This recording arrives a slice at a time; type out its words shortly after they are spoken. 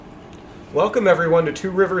Welcome, everyone, to Two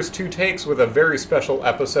Rivers, Two Takes with a very special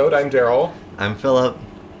episode. I'm Daryl. I'm Philip.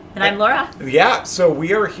 And I'm Laura. Yeah, so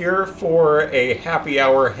we are here for a happy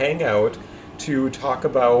hour hangout to talk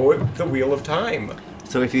about The Wheel of Time.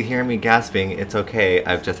 So if you hear me gasping, it's okay.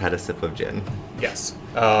 I've just had a sip of gin. Yes.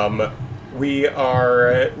 We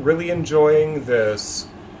are really enjoying this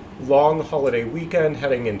long holiday weekend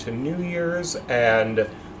heading into New Year's, and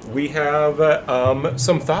we have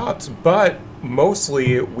some thoughts, but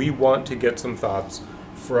mostly we want to get some thoughts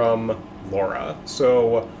from Laura.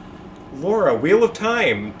 So, Laura, Wheel of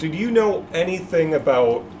Time, did you know anything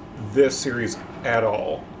about this series at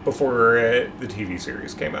all before the TV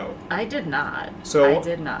series came out? I did not.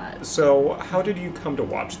 So how did you come to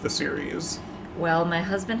watch the series? Well, my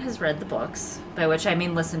husband has read the books, by which I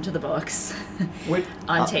mean listen to the books Which,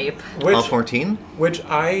 on tape. All 14? Which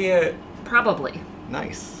I... Probably.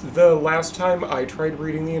 Nice. The last time I tried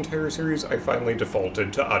reading the entire series, I finally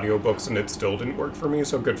defaulted to audiobooks, and it still didn't work for me,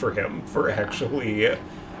 so good for him for actually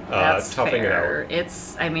That's toughing fair. it out.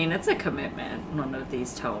 It's a commitment, one of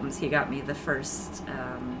these tomes. He got me the first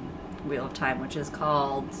Wheel of Time, which is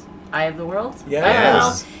called Eye of the World. Yes. Eye of the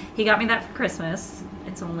World. He got me that for Christmas.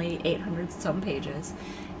 It's only 800-some pages.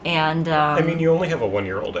 And I mean, you only have a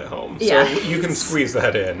 1-year-old at home, so yeah, you can squeeze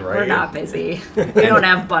that in, right? We're not busy. We don't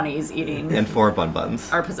have bunnies eating And 4 bun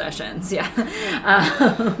buns. our possessions. Yeah.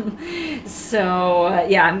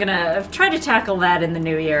 I'm gonna try to tackle that in the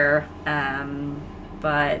new year.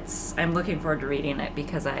 But I'm looking forward to reading it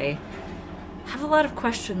because I have a lot of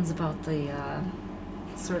questions about the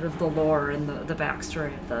sort of the lore and the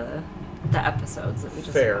backstory of the episodes that we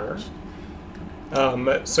just Fair. watched.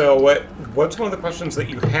 What's one of the questions that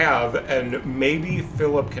you have, and maybe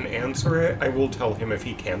Philip can answer it? I will tell him if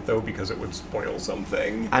he can't, though, because it would spoil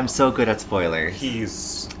something. I'm so good at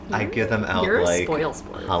spoilers. I give them out You're a like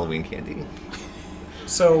spoiler. Halloween candy.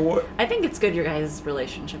 So, I think it's good your guys'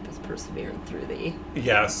 relationship has persevered through the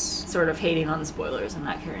yes. sort of hating on the spoilers and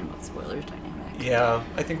not caring about the spoilers dynamic. Yeah,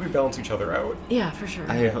 I think we balance each other out. Yeah, for sure.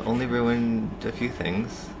 I've only ruined a few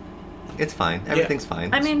things. It's fine. Everything's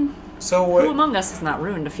fine. I mean, So, who among us has not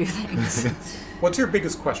ruined a few things? what's your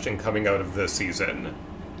biggest question coming out of this season?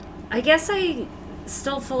 I guess I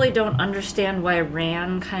still fully don't understand why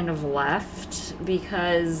Rand kind of left,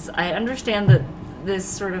 because I understand that this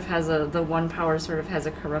sort of has the one power sort of has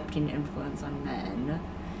a corrupting influence on men.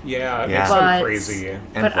 Yeah, Yeah. it's so crazy. And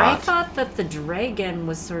But I rot. thought that the dragon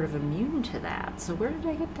was sort of immune to that, so where did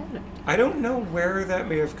I get that? I don't know where that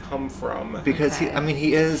may have come from. Because Okay.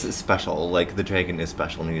 he is special. Like, the dragon is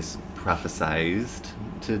special, and he's prophesied?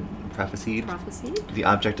 Prophecy? The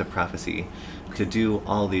object of prophecy. To do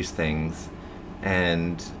all these things.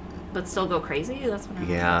 And, But still go crazy? That's what I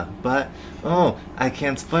yeah. But, I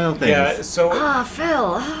can't spoil things. Yeah, so...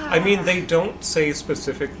 Phil! I mean, they don't say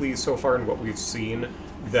specifically so far in what we've seen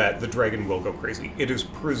that the dragon will go crazy. It is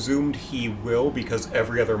presumed he will because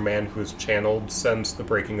every other man who has channeled since the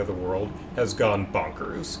breaking of the world has gone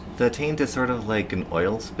bonkers. The taint is sort of like an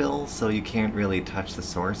oil spill, so you can't really touch the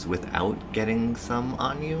source without getting some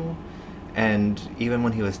on you. And even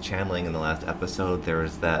when he was channeling in the last episode, there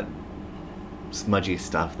was that smudgy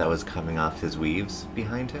stuff that was coming off his weaves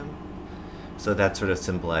behind him. So that sort of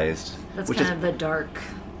symbolized... That's which kind is of the dark...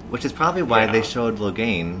 Which is probably why Yeah. they showed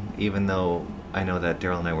Logain, even though I know that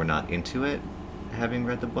Daryl and I were not into it, having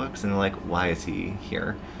read the books, and like, why is he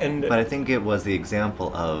here? And But I think it was the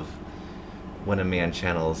example of when a man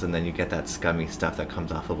channels and then you get that scummy stuff that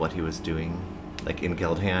comes off of what he was doing, like in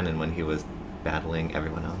Guildhand and when he was battling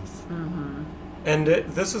everyone else. Mm-hmm. And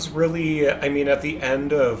this is really, I mean, at the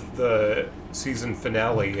end of the season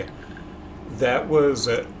finale, that was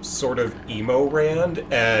sort of emo Rand,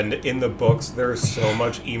 and in the books there's so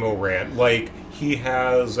much emo Rand. Like, he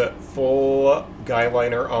has full guy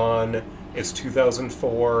liner on, it's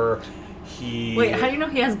 2004, Wait, how do you know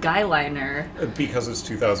he has guy liner? Because it's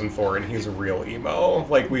 2004 and he's a real emo.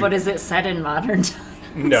 But is it set in modern times?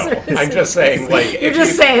 No, Or is I'm it just saying, like... You're if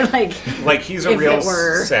just you- saying, Like, he's a if real it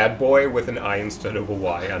were- sad boy with an I instead of a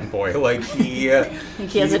Y on boy. Like, he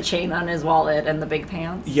has a chain on his wallet and the big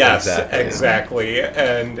pants? Yes, Exactly.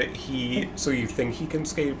 And so you think he can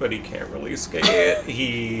skate, but he can't really skate.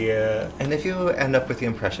 And if you end up with the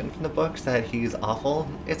impression from the books that he's awful,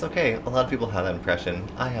 it's okay. A lot of people have that impression.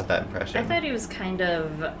 I have that impression. I thought he was kind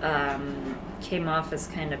of, came off as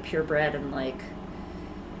kind of purebred and like,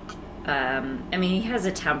 I mean, he has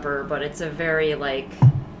a temper, but it's a very, like,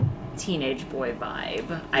 teenage boy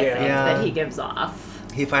vibe, I think, Yeah. that he gives off.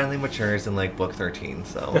 He finally matures in, like, book 13,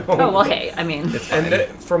 so... Oh, well, hey, I mean... It's fine.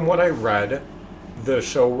 And from what I read, the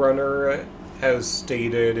showrunner has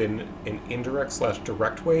stated in an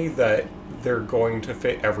indirect/direct way that they're going to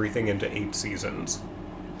fit everything into 8 seasons.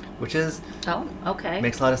 Which is Oh, okay.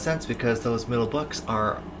 makes a lot of sense because those middle books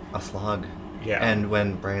are a slog. Yeah. And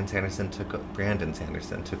when Brandon Sanderson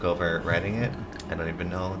took over writing it, I don't even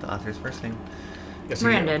know the author's first name. Yes, he-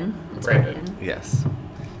 Brandon. It's Brandon. Yes.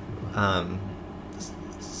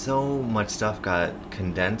 So much stuff got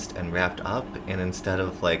condensed and wrapped up, and instead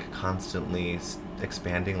of like constantly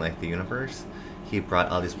expanding like the universe, he brought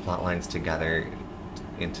all these plot lines together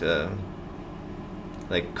into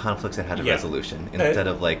like conflicts that had a Yeah. resolution instead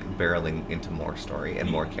of like barreling into more story and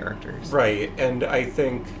more characters. Right, and I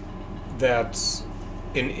think that's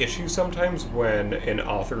an issue sometimes when an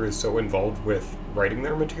author is so involved with writing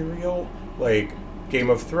their material. Like Game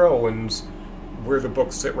of Thrones, where the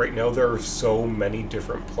books sit right now, there are so many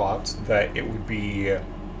different plots that it would be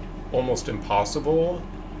almost impossible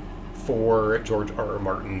for George R. R.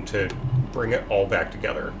 Martin to bring it all back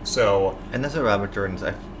together. So, And that's what Robert Jordan's,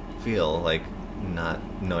 I feel like, not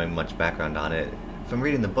knowing much background on it. From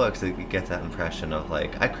reading the books, it gets that impression of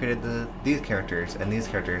like, I created these characters,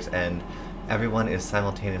 and everyone is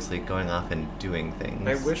simultaneously going off and doing things.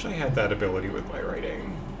 I wish I had that ability with my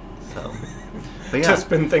writing. So, but To yeah,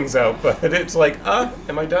 spin things out, but it's like,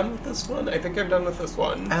 am I done with this one? I think I'm done with this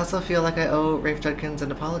one. I also feel like I owe Rafe Judkins an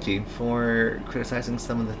apology for criticizing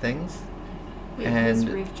some of the things. Wait, And who's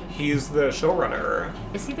Rafe Judkins? He's the showrunner.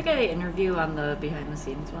 Is he the guy they interview on the behind the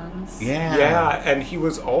scenes ones? Yeah, and he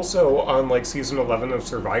was also on like season 11 of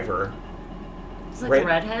Survivor. He's like Right. a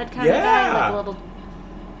redhead kind of guy, like a little.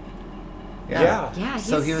 Yeah. Yeah,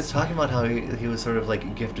 So he he's- was talking about how he was sort of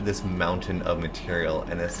like gifted this mountain of material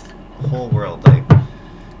and this whole world, like,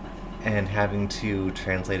 and having to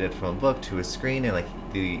translate it from a book to a screen, and like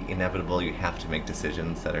the inevitable, you have to make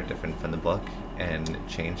decisions that are different from the book and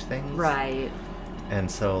change things. Right. And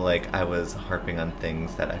so like I was harping on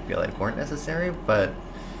things that I feel like weren't necessary, but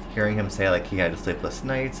hearing him say like he had sleepless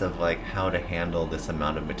nights of like how to handle this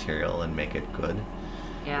amount of material and make it good,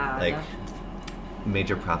 Yeah. like that-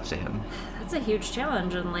 major props to him. that's a huge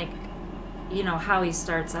challenge, and like, you know, how he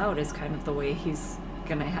starts out is kind of the way he's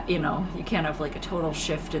gonna. You know, you can't have like a total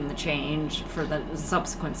shift in the change for the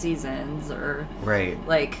subsequent seasons, or Right.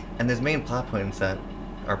 like. And there's main plot points that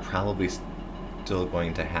are probably still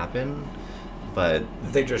going to happen, but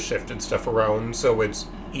They just shifted stuff around so it's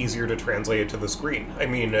easier to translate it to the screen. I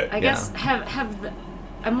mean, I guess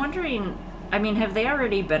I'm wondering. I mean, have they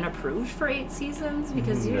already been approved for 8 seasons?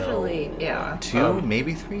 Because No. usually, yeah. 2,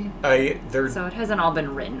 maybe 3. they're So it hasn't all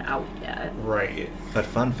been written out yet. right. But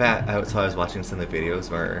fun fact, I was watching some of the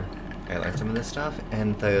videos where I learned some of this stuff,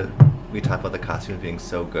 and we talked about the costumes being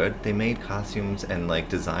so good. They made costumes and like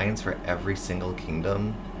designs for every single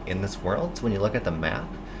kingdom in this world. So when you look at the map,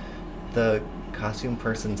 the costume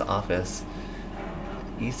person's office,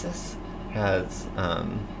 Isis, has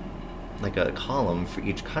like a column for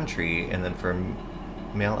each country, and then for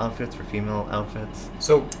male outfits, for female outfits.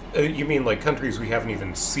 So you mean like countries we haven't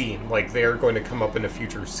even seen? Like they're going to come up in a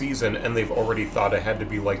future season, and they've already thought ahead to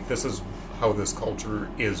be like, this is how this culture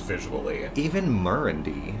is visually. Even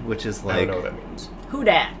Murundi, which is I like don't know what that means. Who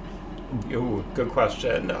dat? Ooh, good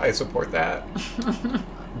question. I support that.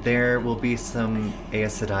 there will be some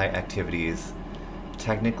Aes Sedai activities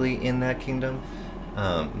technically in that kingdom,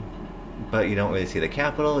 but you don't really see the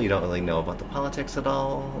capital. You don't really know about the politics at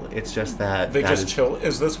all. It's just that They that just is- chill.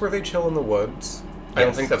 Is this where they chill in the woods? I don't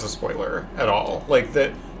Yes. think that's a spoiler at all. Like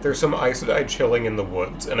that, there's some Aes Sedai chilling in the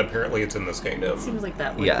woods, and apparently it's in this kingdom. Seems like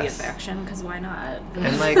that would Yes. be a faction, because why not?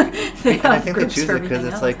 And like, They and I have think they groups choose for it because everything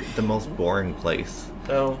it's else. like the most boring place,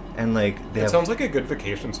 Oh, and like they it have. sounds like a good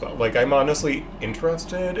vacation spot. Like I'm honestly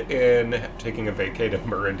interested in taking a vacay to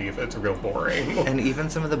Murundi if it's real boring. And even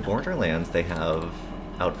some of the Borderlands they have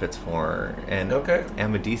outfits for, and Okay.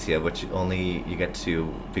 Amadicia, which only you get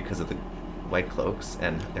to because of the White Cloaks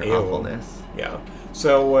and their Ew. awfulness. Yeah.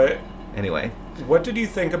 So, Anyway, what did you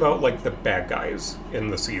think about like the bad guys in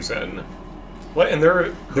the season? What and there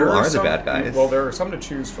Who are the some, bad guys? Well, there are some to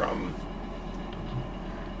choose from.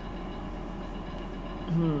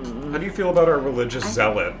 How do you feel about our religious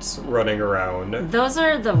zealots running around? Those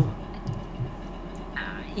are the.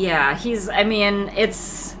 Yeah, he's. I mean,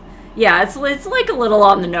 it's. Yeah, it's like a little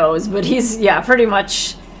on the nose, but he's pretty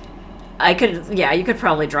much. You could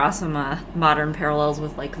probably draw some modern parallels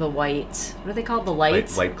with like the white. What are they called? The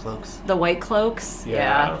lights. White Cloaks. The white cloaks.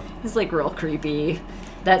 Yeah. He's like real creepy.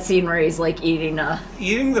 That scene where he's like eating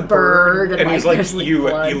Eating the bird bird, and, and like, he's like, there's, like, you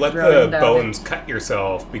blood let the running down bones cut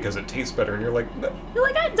yourself because it tastes better, and you're like, "No, You're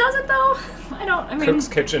like, it doesn't though. I mean, Cook's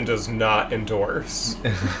Kitchen does not endorse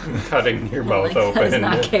cutting your like, mouth that is open.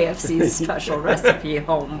 not KFC's special recipe,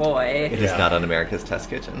 homeboy. It is Yeah. not on America's Test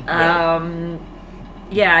Kitchen.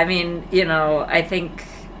 Yeah, I mean, I think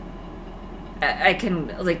I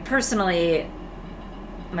can, like, personally,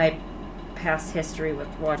 my past history with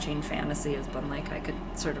watching fantasy has been, like, I could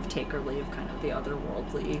sort of take or leave kind of the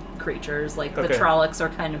otherworldly creatures. Like, the Okay. Trollocs are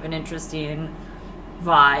kind of an interesting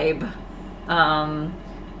vibe.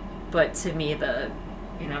 But to me,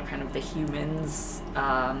 kind of the humans,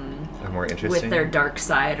 Are more interesting. with their dark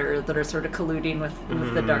side, or that are sort of colluding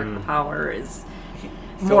with the dark power, is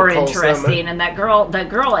Phil more calls them- interesting. And that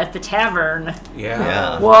girl at the tavern,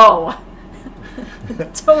 Yeah. whoa,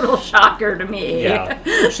 total shocker to me. Yeah,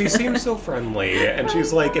 she seems so friendly, and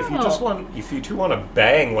she's like, if you two want to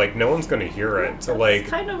bang, like, no one's gonna hear it. So, like,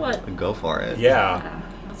 Kind of what. Go for it. yeah.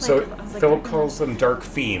 I was So like, Philip they're calls them dark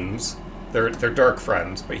fiends. They're dark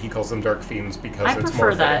friends, but he calls them dark fiends because I it's prefer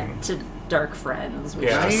more that fitting. to dark friends, which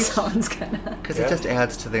Yeah. just sounds kind of. Because Yeah. it just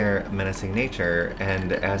adds to their menacing nature,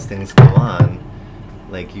 and as things go on,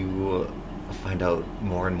 like, you find out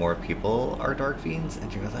more and more people are dark fiends,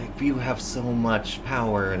 and you're like, you have so much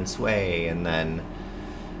power and sway, and then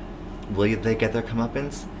they get their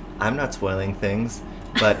comeuppance? I'm not spoiling things,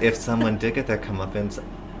 but if someone did get their comeuppance,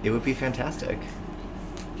 it would be fantastic.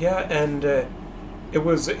 Yeah, and it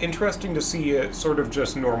was interesting to see sort of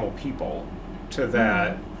just normal people to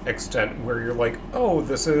that extent, where you're like, oh,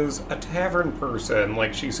 this is a tavern person.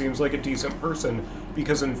 Like, she seems like a decent person,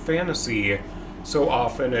 because in fantasy, so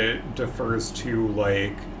often it defers to,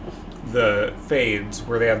 like, the Fades,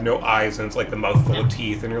 where they have no eyes and it's like the mouth full of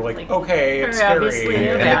teeth, and you're like, okay, it's they're obviously scary.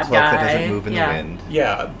 a And bad the cloak that guy. doesn't move in Yeah. the wind.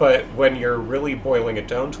 Yeah, but when you're really boiling it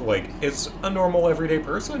down to, like, it's a normal everyday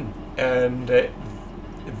person, and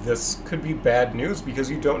this could be bad news because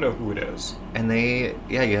you don't know who it is. And you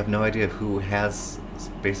have no idea who has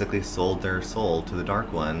basically sold their soul to the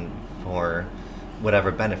Dark One for whatever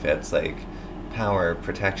benefits, like power,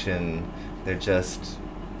 protection. They're just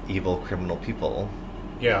evil criminal people.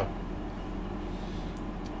 Yeah.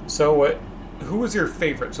 So, who was your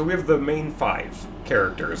favorite? So we have the main 5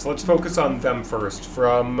 characters. Let's focus on them first.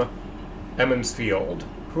 From Emmons Field,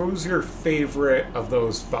 who's your favorite of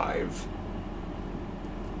those 5?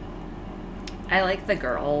 I like the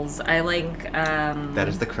girls. I like. That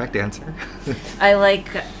is the correct answer. I like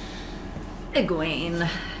Egwene.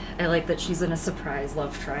 I like that she's in a surprise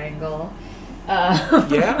love triangle.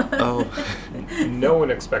 Yeah? Oh, No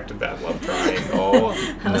one expected that love triangle.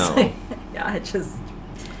 I was No. like, yeah, it just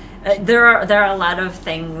there are a lot of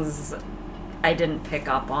things I didn't pick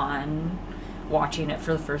up on watching it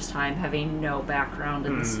for the first time, having no background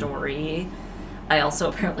in the story. I also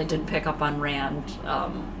apparently didn't pick up on Rand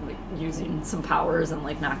like, using some powers and,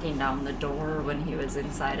 like, knocking down the door when he was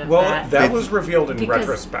inside of Well, that. that was revealed in Because-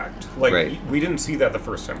 retrospect. Like, Right. we didn't see that the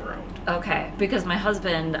first time around. Okay, because my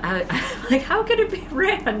husband, I'm like, how could it be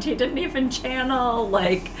Rand? He didn't even channel.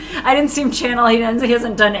 Like, I didn't see him channel. He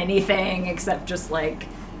hasn't done anything except just, like,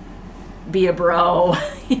 be a bro,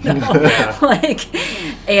 Yeah. like,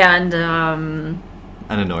 and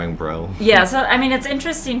an annoying bro. yeah. So I mean, it's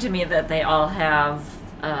interesting to me that they all have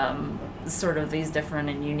sort of these different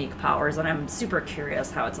and unique powers, and I'm super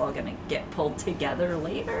curious how it's all going to get pulled together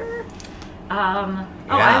later. I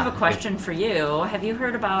have a question for you. Have you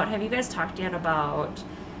guys talked yet about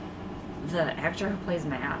the actor who plays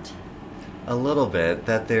Matt? A little bit.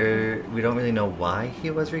 We don't really know why he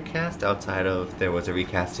was recast, outside of there was a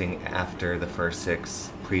recasting after the first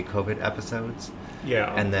 6 pre-COVID episodes.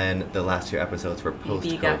 Yeah. And then the last 2 episodes were Maybe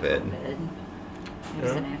he got post-COVID. COVID. He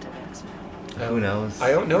was Yeah. an anti-vaxxer. Who knows?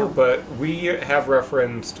 I don't know, but we have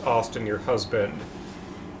referenced Austin, your husband,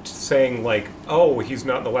 saying, like, oh, he's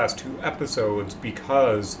not in the last 2 episodes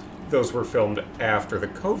because those were filmed after the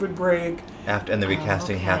COVID break. And the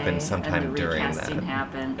recasting happened Okay, sometime and the during recasting that.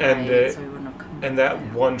 happened, And, right, so he wouldn't have come And back.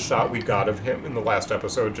 that one shot we got of him in the last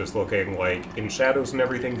episode, just looking, like, in shadows and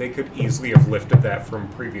everything, they could easily have lifted that from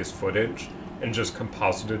previous footage and just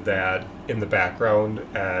composited that in the background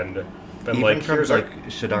and been Even like, from here's like our...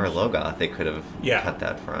 Shadar Logoth, they could have Yeah. cut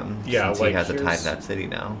that from. Yeah, since like, he has a tie here's- to that city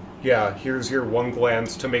now. Yeah, here's your one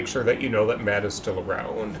glance to make sure that you know that Matt is still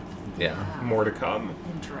around. Yeah. More to come.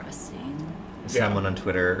 Interesting. Yeah. Someone on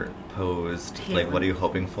Twitter posed, like, Caitlin. what are you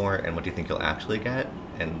hoping for and what do you think you'll actually get?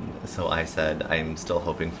 And so I said, I'm still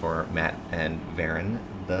hoping for Matt and Varen,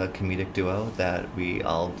 the comedic duo that we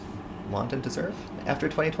all want and deserve after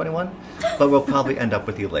 2021. But we'll probably end up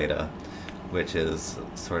with Eleda, which is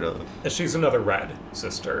sort of... She's another red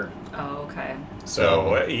sister. Oh, okay.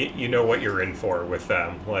 So you know what you're in for with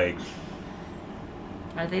them. Like,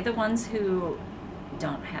 Are they the ones who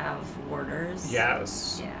don't have warders?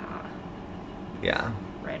 yes. Yeah. Yeah.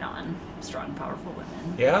 Right on. Strong, powerful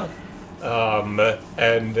women. Yeah.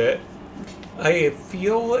 And I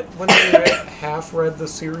feel when I half read the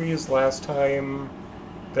series last time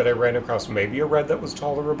that I ran across maybe a red that was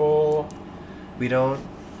tolerable. We don't...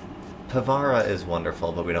 Pavara is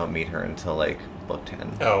wonderful, but we don't meet her until, like, book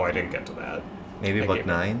 10. Oh, I didn't get to that. Maybe I book gave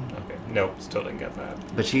 9? up. Okay. Nope, still didn't get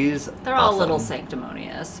that. But she's They're all a awesome. little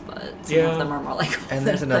sanctimonious, but some Yeah. of them are more like. And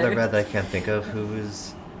there's another red that I can't think of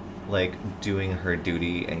who's, like, doing her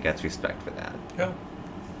duty and gets respect for that. Yeah.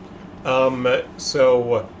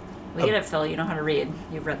 So... We get it, Phil. You know how to read.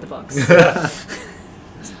 You've read the books.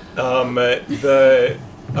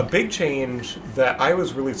 A big change that I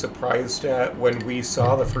was really surprised at when we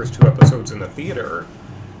saw the first 2 episodes in the theater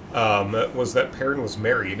was that Perrin was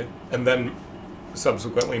married and then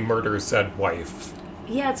subsequently murders said wife.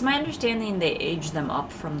 Yeah, it's my understanding they age them up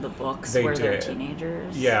from the books They where they're did.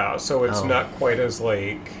 teenagers. Yeah, so it's Oh. not quite as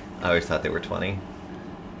like... I always thought they were 20.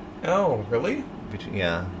 Oh, really?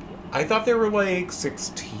 Yeah. I thought they were like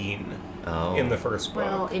 16 Oh. in the first book.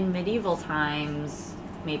 Well, in medieval times,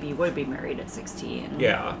 maybe you would be married at 16.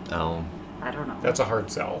 Yeah, Oh. I don't know. that's a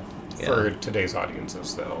hard sell for today's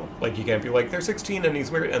audiences, though. Like, you can't be like, they're 16 and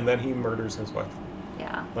he's married, and then he murders his wife.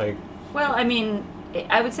 Yeah. Like, Well, I mean,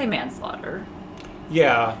 I would say manslaughter.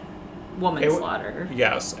 yeah, Womanslaughter.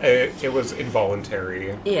 yes, it was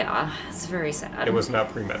involuntary. Yeah, it's very sad. It was not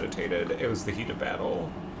premeditated. It was the heat of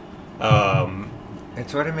battle. It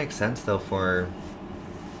sort of makes sense, though, for...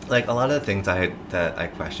 Like, a lot of the things that I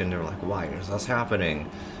questioned were like, why is this happening?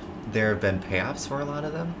 There have been payoffs for a lot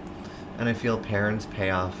of them. And I feel Perrin's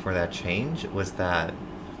payoff for that change was that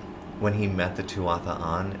when he met the Tuatha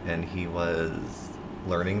On and he was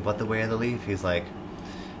learning about the Way of the Leaf, he's like,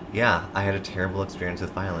 yeah, I had a terrible experience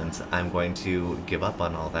with violence. I'm going to give up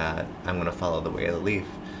on all that. I'm going to follow the Way of the Leaf.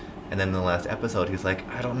 And then in the last episode, he's like,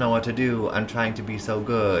 I don't know what to do. I'm trying to be so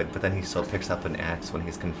good. But then he still picks up an axe when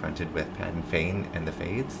he's confronted with Padden Fane and the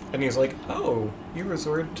Fades. And he's like, oh, you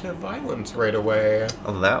resorted to violence right away.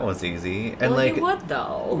 Oh, that was easy. And Well, like, he would,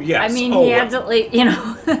 though. Oh, yes. I mean, Oh, he had to, like, you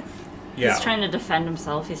know... Yeah. He's trying to defend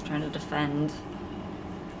himself. He's trying to defend...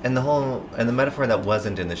 and the metaphor that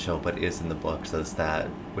wasn't in the show but is in the books is that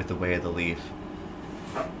with the Way of the Leaf,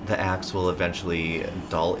 the axe will eventually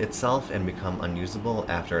dull itself and become unusable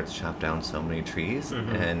after it's chopped down so many trees,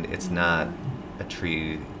 and it's not a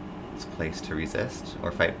tree's place to resist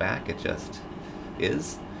or fight back. It just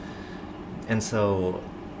is. And so,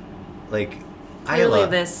 like, Clearly,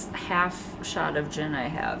 this half shot of gin I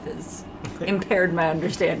have has impaired my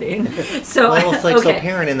understanding. So, well, it's like, okay. so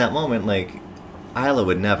Perrin in that moment, like, Isla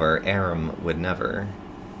would never, Aram would never.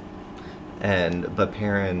 But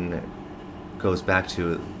Perrin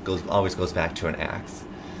always goes back to an axe,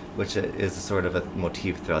 which is sort of a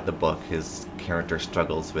motif throughout the book. His character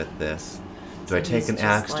struggles with this. Do So I take he's an just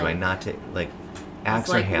axe? Do I like- not take, like, It's axe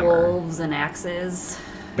or like hammer? wolves and axes.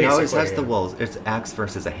 No, it's Basically. that's the wolves. It's axe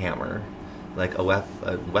versus a hammer. Like a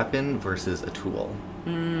weapon versus a tool.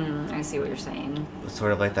 I see what you're saying.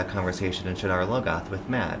 Sort of like that conversation in Shadar Logoth with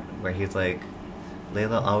Matt, where he's like,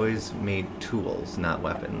 Layla always made tools, not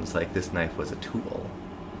weapons. Like, this knife was a tool.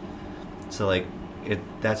 So, like,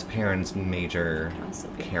 that's Perrin's major Could also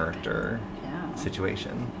be a character Yeah.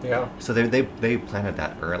 situation. Yeah. So they planted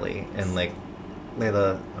that early, and like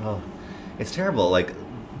Layla, it's terrible. Like,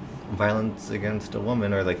 violence against a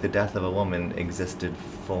woman or like the death of a woman existed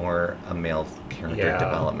for a male character Yeah.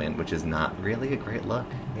 development, which is not really a great look.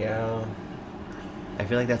 Yeah. I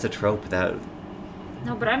feel like that's a trope that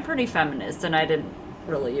No, but I'm pretty feminist, and I didn't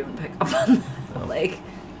really even pick up on that. Oh. Like,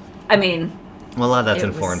 I mean, a lot of that's It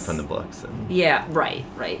informed was- from the books. And yeah, right.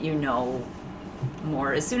 You know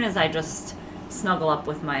more. As soon as I just snuggle up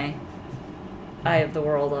with my eye of the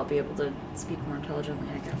world, I'll be able to speak more intelligently,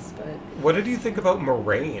 I guess. But What did you think about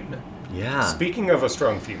Moraine? yeah. Speaking of a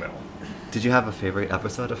strong female. Did you have a favorite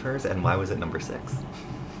episode of hers, and why was it number 6?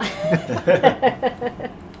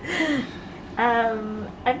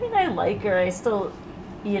 I mean, I like her. I still,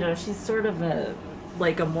 she's sort of a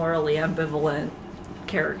morally ambivalent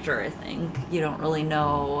character, I think. You don't really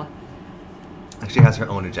know. She has her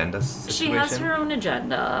own agenda situation. She has her own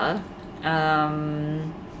agenda.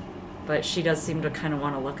 But she does seem to kind of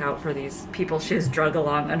want to look out for these people she has drug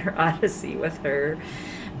along on her odyssey with her.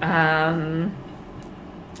 I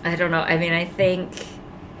don't know. I mean, I think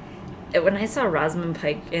when I saw Rosamund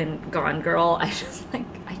Pike in Gone Girl, I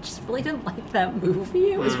just really didn't like that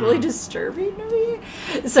movie. It was really disturbing to me.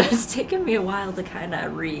 So it's taken me a while to kind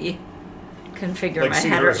of reconfigure Like, my see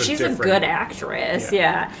head. her as a She's a different- good actress,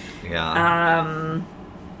 Yeah. yeah. Yeah.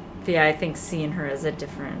 But yeah, I think seeing her as a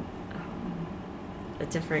different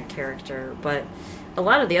character, but a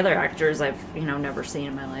lot of the other actors I've never seen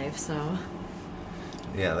in my life. So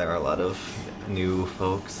Yeah, there are a lot of new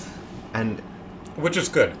folks. And Which is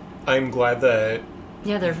good. I'm glad that,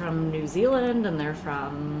 Yeah, they're from New Zealand, and they're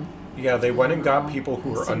from... yeah, they went and got people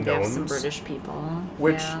who were They have unknowns. some British people.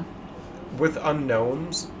 Which, yeah. with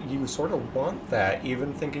unknowns, you sort of want that.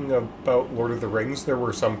 Even thinking about Lord of the Rings, there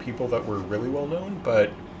were some people that were really well known,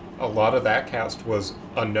 but a lot of that cast was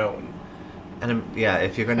unknown. And yeah,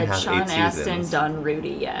 if you're going to Had have Sean 8 Astin seasons, done Rudy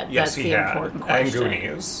yet? Yes, That's he the had. important And question.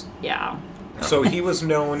 Goonies. Yeah. So he was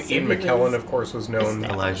known. So Ian he McKellen, was of course, was known.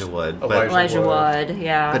 Elijah Wood. Elijah Wood,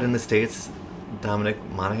 yeah. But in the States, Dominic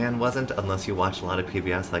Monaghan wasn't, unless you watched a lot of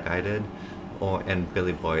PBS like I did. And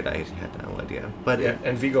Billy Boyd, I had no idea. But Yeah,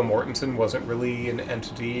 and Viggo Mortensen wasn't really an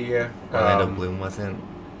entity. Orlando Bloom wasn't.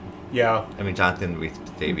 Yeah. I mean, Jonathan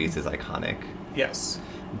Rhys-Davies is iconic. Yes.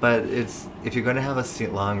 But if you're going to have a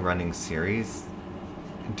long-running series,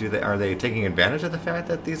 are they taking advantage of the fact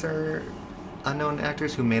that these are unknown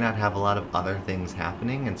actors who may not have a lot of other things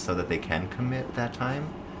happening, and so that they can commit that time?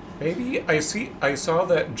 Maybe I saw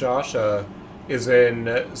that Joshua is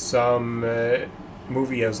in some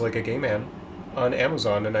movie as like a gay man on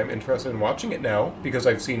Amazon, and I'm interested in watching it now because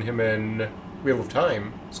I've seen him in Wheel of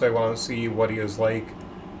Time, so I want to see what he is like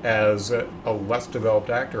as a less developed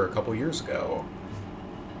actor a couple years ago.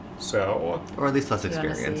 So, Or at least less You wanna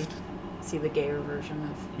experienced. see the gayer version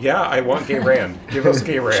of yeah, I want Gay Rand. Give us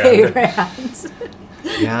Gay Rand. Gay Rand.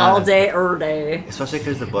 Yeah. All day, day. Especially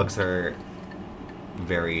because the books are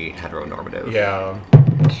very heteronormative. Yeah.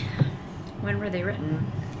 When were they written?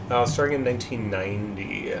 Starting in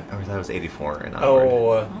 1990. Or that was 84 and onward.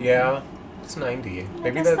 Oh, yeah. It's 90. I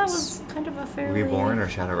Maybe guess that's... that was kind of a fairly... Reborn or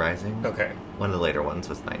Shadow Rising. Okay. One of the later ones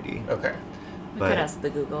was 90. Okay. We But could ask the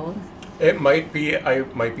Google. It might be... I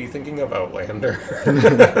might be thinking of Outlander.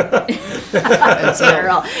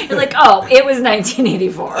 Carol. You're like, oh, it was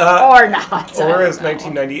 1984. Or not. I Or don't is know.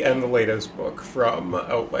 1990, and the latest book from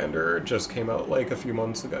Outlander just came out like a few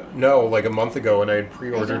months ago. No, like a month ago, and I had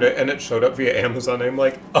pre-ordered it, and it showed up via Amazon. I'm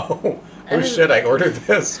like, oh shit, I ordered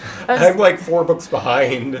this. I'm like 4 books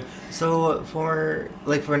behind. So for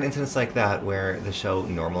an instance like that where the show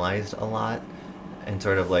normalized a lot and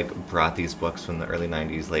sort of like brought these books from the early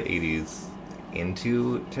 90s, late 80s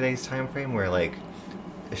into today's time frame where like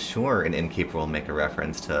sure an innkeeper will make a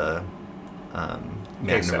reference to Matt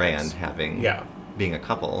and sex. Rand having being a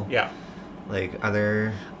couple. Yeah. Like are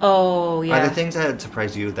there things that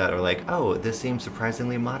surprise you that are like, oh, this seems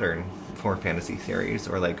surprisingly modern for fantasy series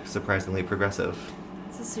or like surprisingly progressive?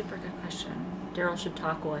 It's a super good question. Daryl should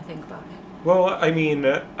talk while I think about it. Well, I mean,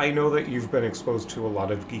 I know that you've been exposed to a lot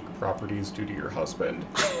of geek properties due to your husband,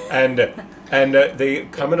 and they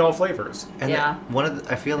come in all flavors. And Yeah.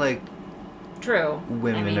 I feel like True.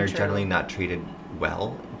 women are true. generally not treated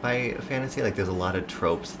well by fantasy. Like there's a lot of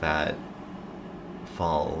tropes that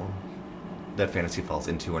fantasy falls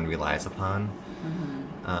into and relies upon.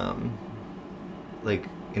 Mm-hmm. Like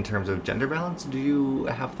in terms of gender balance, do you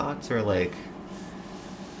have thoughts or like?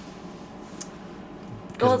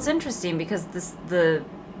 Well, it's interesting because the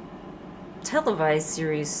televised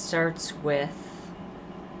series starts with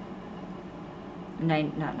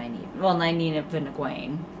Nynaeve and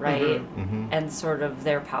Egwene, right? Mm-hmm. And sort of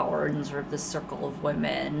their power and sort of the circle of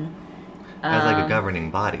women. As like a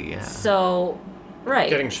governing body, yeah. So, right.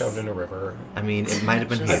 Getting shoved in a river. I mean, it might have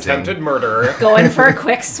been Just- hazing. Attempted murder. Going for a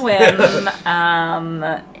quick swim.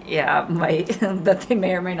 Might that they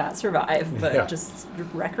may or may not survive, but just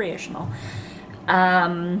recreational.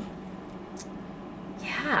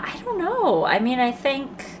 I don't know. I mean, I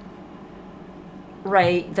think,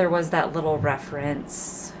 right, there was that little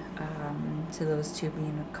reference to those two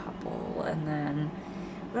being a couple, and then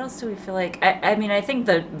what else do we feel like? I mean, I think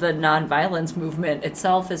the nonviolence movement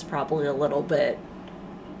itself is probably a little bit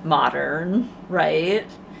modern, right?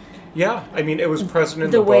 Yeah, I mean, it was present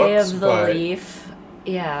in The the way books, of the but leaf.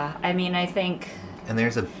 Yeah, I mean, I think... And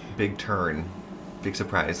there's a big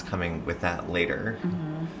surprise coming with that later.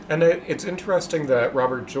 Mm-hmm. And it's interesting that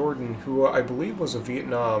Robert Jordan, who I believe was a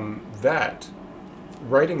Vietnam vet,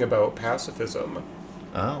 writing about pacifism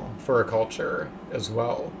Oh. for a culture as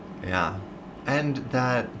well. Yeah. And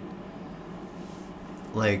that,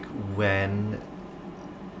 like, when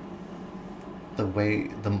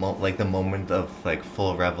the moment of, like,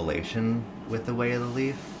 full revelation with the Way of the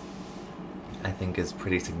Leaf, I think is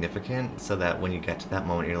pretty significant, so that when you get to that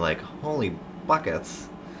moment, you're like, holy buckets.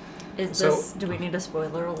 Do we need a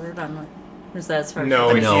spoiler alert on what? Is that as far No,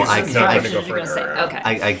 as he's No, I not can't- going I- to go You're gonna say, further. okay.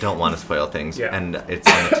 I don't want to spoil things, Yeah. and it's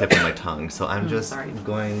on the tip of my tongue, so I'm just sorry.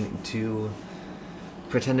 going to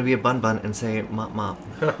pretend to be a bun and say mop mop.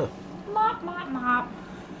 Mop, mop, mop.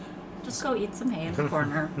 Just go eat some hay in the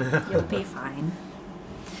corner. You'll be fine.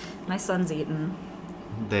 My son's eating.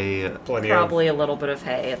 They Plenty Probably a little bit of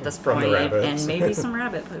hay at this From the point, rabbits. and maybe some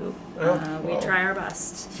rabbit poop. We well. try our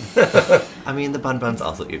best. I mean, the Bun-Buns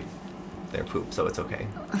also eat their poop, so it's okay.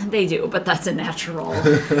 They do, but that's a natural.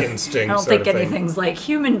 of instinct. I don't sort think of thing. anything's like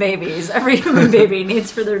human babies. Every human baby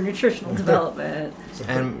needs for their nutritional development.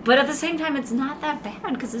 And But at the same time, it's not that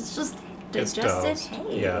bad because it's just It's digested dust.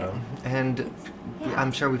 hay. Yeah. and Yeah.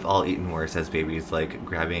 I'm sure we've all eaten worse as babies, like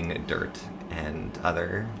grabbing dirt and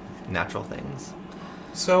other natural things.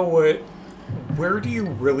 So, where do you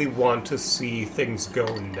really want to see things go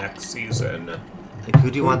next season? Like,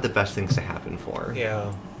 who do you want the best things to happen for?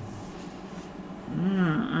 Yeah.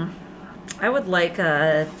 I would like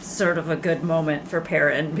a sort of a good moment for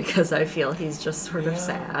Perrin because I feel he's just sort of Yeah.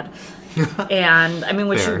 sad. And I mean,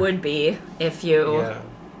 which Fair. you would be if you Yeah.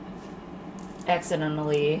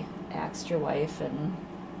 accidentally axed your wife and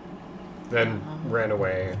Then ran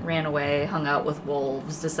away. ran away, hung out with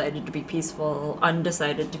wolves, decided to be peaceful,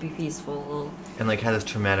 undecided to be peaceful. And like had this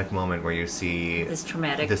traumatic moment where you see This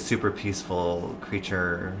traumatic, this super peaceful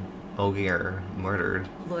creature, Ogier, murdered.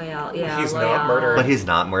 loyal, yeah, He's loyal. not murdered. But he's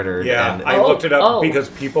not murdered. Yeah, and I Oh, looked it up oh. because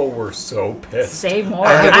people were so pissed. Say more.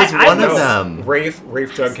 I was one of was- them.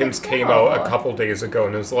 Rafe Jenkins like, came no. out a couple days ago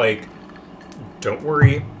and was like, "Don't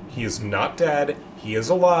worry, he is not dead. He is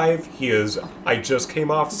alive. He is. I just came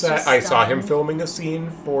off set. just I saw him stunned. filming a scene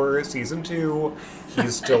for season 2.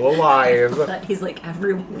 He's still alive." But he's like,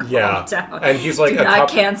 everyone calm Yeah. down. And he's like do a not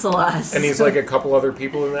couple- cancel us. And he's like a couple other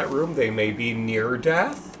people in that room. They may be near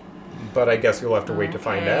death, but I guess you'll have to wait to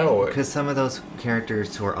find Okay. out. Because some of those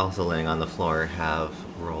characters who are also laying on the floor have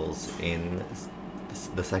roles in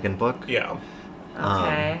the second book. Yeah.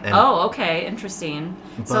 Okay. and- Oh, okay. Interesting.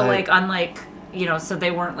 So, But- like, unlike, so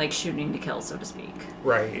they weren't, like, shooting to kill, so to speak.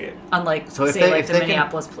 Right. Unlike, So if say, they- like, if the they can-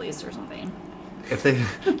 Minneapolis police or something. If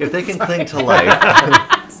they can cling to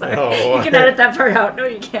life, Sorry. Oh. You can edit that part out. No,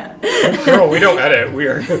 you can't. No, we don't edit.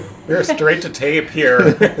 We're straight to tape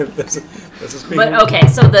here. this is being, But, okay,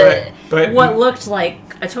 so but what looked like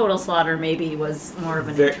a total slaughter maybe was more of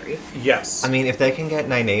an injury. Yes. I mean, if they can get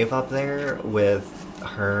Nynaeve up there with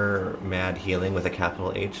her mad healing with a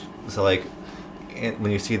capital H, so like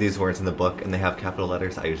when you see these words in the book and they have capital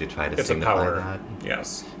letters, I usually try to it's a signify power. that.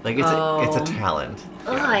 Yes. Like it's Oh. a talent.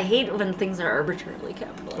 Ugh, I hate when things are arbitrarily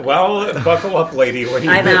capitalized. Well, buckle up, lady, when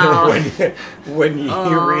you I know. when you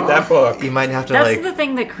Oh. read that book. You might have to That's like the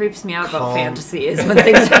thing that creeps me out about calm- fantasy is when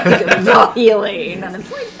things are like not healing, and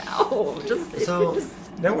it's like, no, just So- just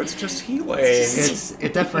No, it's just healing. it's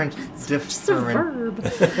it different just a verb.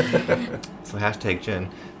 So hashtag Jin,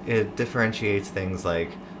 it differentiates things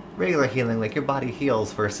like regular healing, like your body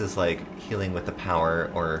heals, versus like healing with the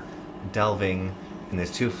power or delving. And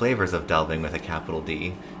there's two flavors of delving with a capital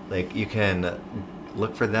D. Like you can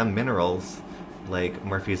look for them minerals, like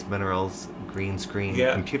Murphy's Minerals, green screen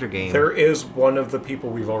Yeah. computer game. There is one of the people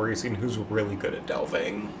we've already seen who's really good at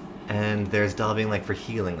delving. And there's delving like for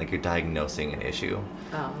healing, like you're diagnosing an issue.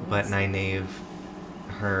 Oh, But Nynaeve,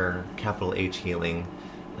 her capital H healing,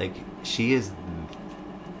 like she is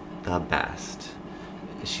the best.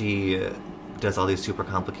 She does all these super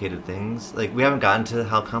complicated things. Like we haven't gotten to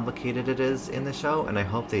how complicated it is in the show, and I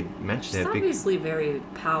hope they mention she's it. obviously very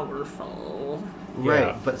powerful. Right,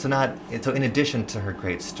 Yeah. but so in addition to her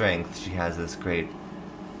great strength, she has this great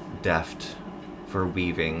deft for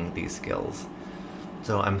weaving these skills.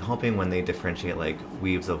 So I'm hoping when they differentiate like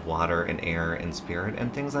weaves of water and air and spirit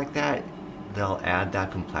and things like that, they'll add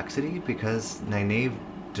that complexity, because Nynaeve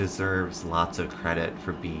deserves lots of credit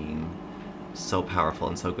for being so powerful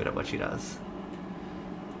and so good at what she does.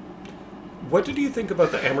 What did you think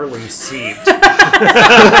about the Amerlin seat?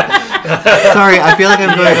 Sorry, I feel like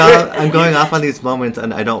I'm going off on these moments,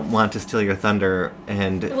 and I don't want to steal your thunder.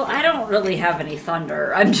 And Well, I don't really have any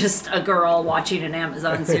thunder. I'm just a girl watching an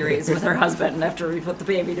Amazon series with her husband after we put the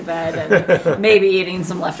baby to bed, and maybe eating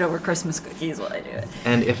some leftover Christmas cookies while I do it.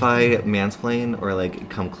 And if I mansplain or like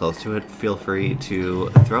come close to it, feel free to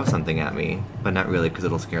throw something at me, but not really, because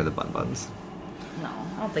it'll scare the Bun-Buns. No,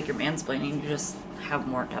 I don't think you're mansplaining. You just have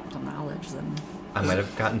more depth of knowledge than. I might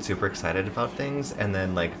have gotten super excited about things and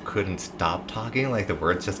then like couldn't stop talking, like the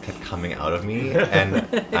words just kept coming out of me, and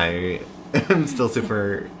I am still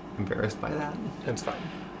super embarrassed by that. It's fine.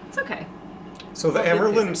 It's okay. So the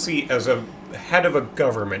Amerlin seat as a head of a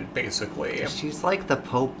government, basically. She's like the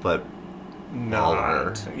Pope, but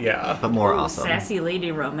Not. Yeah. more Ooh, awesome. Sassy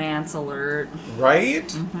lady romance alert.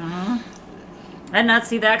 Right? I did not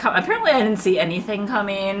see that come. Apparently, I didn't see anything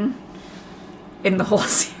coming in the whole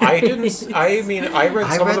series. I didn't. I mean, I read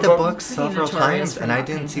I some read of the the book books. several notorious times for and I not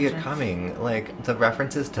didn't paying see it attention. coming. Like the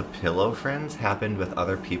references to pillow friends happened with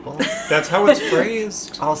other people. That's how it's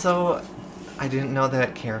phrased. Also, I didn't know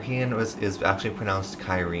that Carrion is actually pronounced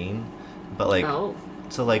Kyrene, but like, Oh.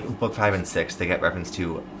 so like book 5 and 6, they get reference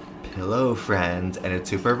to pillow friends, and it's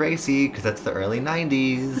super racy because that's the early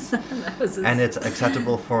 90s, That was his- and it's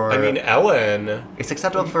acceptable for. I mean, Ellen it's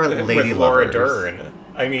acceptable for lady with Laura lovers. Dern.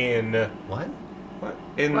 I mean, What? what?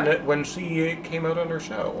 What? When she came out on her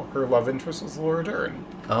show, her love interest was Laura Dern.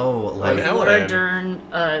 Oh, Was like, Ellen. Laura Dern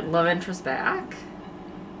love interest back?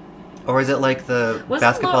 or is it like the Wasn't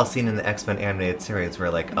basketball Lo- scene in the X-Men animated series where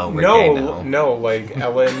like, oh, we're gay now? No, like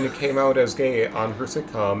Ellen came out as gay on her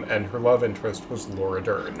sitcom, and her love interest was Laura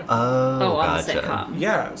Dern. Oh, on gotcha. the sitcom.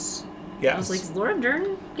 Yes. I Yes. was like, is Laura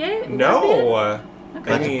Dern gay? no. Lesbian?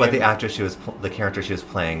 Okay. I mean, But the actress the character she was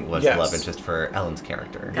playing was Yes. the love interest for Ellen's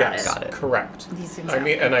character. Got yes, it. Got it. correct. These things I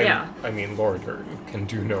mean, and yeah. I mean, Laura Dern can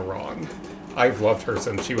do no wrong. I've loved her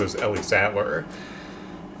since she was Ellie Sattler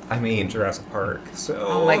I in mean, Jurassic Park. So.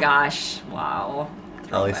 Oh my gosh! Wow.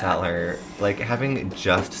 Ellie Throwback. Sattler, like having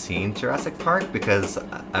just seen Jurassic Park because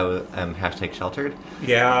I'm hashtag sheltered.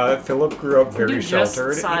 Yeah, Philip grew up very You just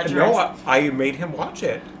sheltered. saw No, Jurassic- I made him watch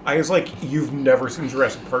it. I was like, "You've never seen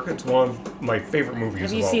Jurassic Park? It's one of my favorite movies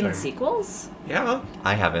Have of you all seen time." the sequels? Yeah.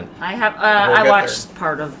 I haven't. I have. We'll I get watched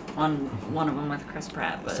part of one of them with Chris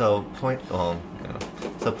Pratt. But So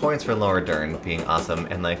so points for Laura Dern being awesome,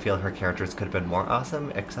 and I feel her characters could have been more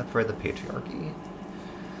awesome except for the patriarchy.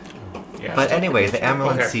 Yeah. But anyway, the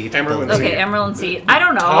Emerald Okay, Seat. Emerald the- Seat. okay, Emerald Seat. I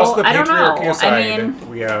don't Toss know. the I don't patriarchy know. aside. I mean,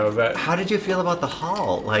 We have How did you feel about the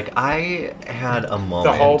hall? Like I had a moment.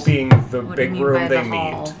 the hall being the what do you big mean room by they the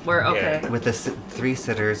meet. hall? Where okay. with the 3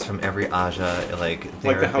 sitters from every Aja, like Like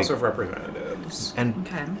they're the House big- of Representatives. and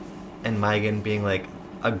Okay. and Megan being like,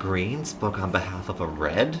 a green spoke on behalf of a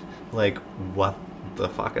red? Like, what the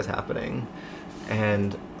fuck is happening?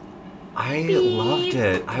 And I loved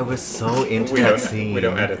it. I was so into that scene. We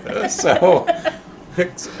don't edit this, so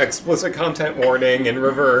explicit content warning in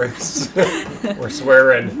reverse. We're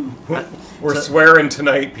swearing. We're swearing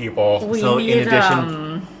tonight, people. We So need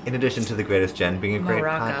in addition to the Greatest Gen being a great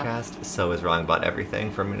Maraca. podcast, so is Wrong About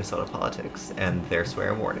Everything from Minnesota Politics and their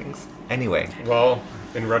swear warnings. Anyway, Well,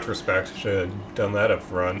 in retrospect, should have done that up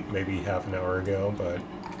front maybe half an hour ago, but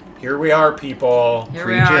here we are, people. Here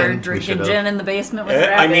Free we are gin, we drinking should've- gin in the basement with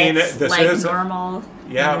I mean, rabbits, this like is- normal.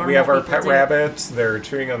 Yeah, normal we have our people pet do. rabbits. They're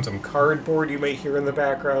chewing on some cardboard you may hear in the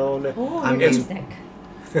background. Oh, I it's mean-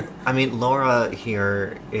 thick. I mean, Laura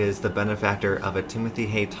here is the benefactor of a Timothy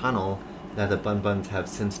Hay tunnel that the Bun Buns have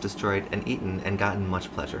since destroyed and eaten and gotten much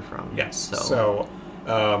pleasure from. Yes. So,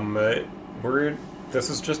 This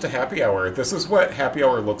is just a happy hour. This is what happy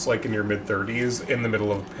hour looks like in your mid-30s in the middle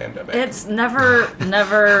of a pandemic. It's never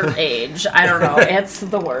age. I don't know. It's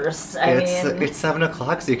the worst. I mean, it's 7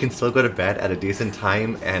 o'clock, so you can still go to bed at a decent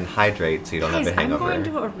time and hydrate so you don't guys, have a I'm hangover. going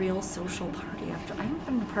to a real social party after. I haven't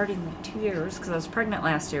been to a party in like 2 years because I was pregnant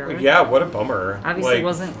last year. Yeah, what a bummer. Obviously like,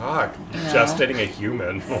 wasn't- Fuck, you know. just dating a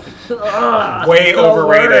human. Ugh, Way the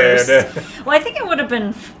overrated. worst. Well, I think it would have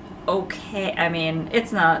been okay. I mean,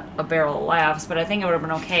 it's not a barrel of laughs, but I think it would have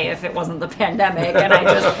been okay if it wasn't the pandemic and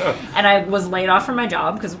I was laid off from my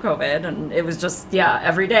job because of COVID, and it was just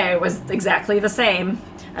every day it was exactly the same.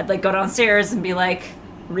 I'd like go downstairs and be like,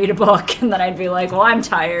 read a book, and then I'd be like, well, I'm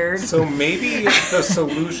tired. So maybe the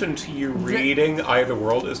solution to you reading Eye of the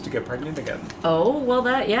World is to get pregnant again. Oh, well,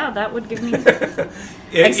 that would give me.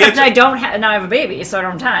 It- Except it's- I don't have. Now I have a baby, so I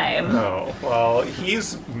don't have time. Oh, well, he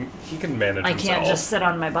can manage I himself. can't just sit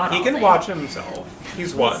on my butt. He all can day. watch himself.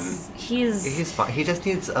 He's one. He's fine. He just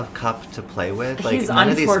needs a cup to play with. Like He's none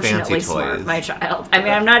of these fancy unfortunately toys. smart, my child. I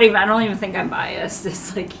mean, I don't even think I'm biased.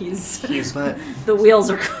 It's like he's But the wheels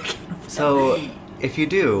are clicking. so if you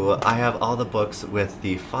do, I have all the books with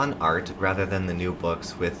the fun art rather than the new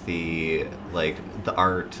books with the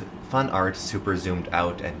fun art super zoomed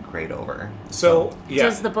out and grayed over. So, yeah.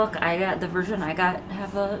 Does the book I got, the version I got,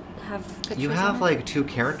 have pictures? You on have it? like 2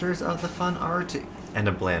 characters of the fun art and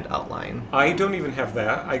a bland outline. I don't even have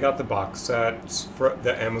that. I got the box sets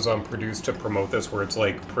that Amazon produced to promote this, where it's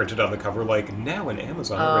like printed on the cover, like now an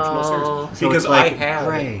Amazon original Oh. series. So Because it's like I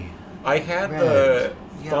had red, the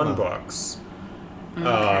yellow. fun books,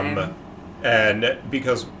 Okay. and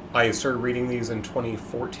because I started reading these in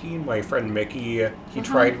 2014, my friend Mickey he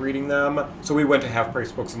tried reading them, so we went to Half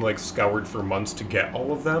Price Books and like scoured for months to get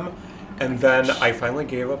all of them, and then I finally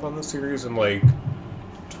gave up on the series in like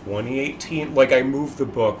 2018. Like I moved the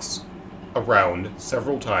books around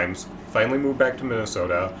several times, finally moved back to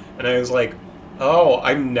Minnesota, and I was like, oh,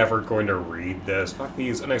 I'm never going to read this. Fuck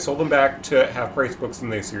these. And I sold them back to Half Price Books,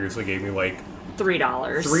 and they seriously gave me like $3.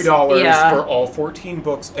 $3 Yeah. for all 14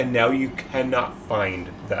 books, and now you cannot find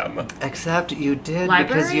them. Except you did Library?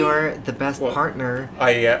 because you're the best Well, partner.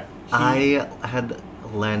 I had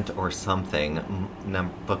lent or something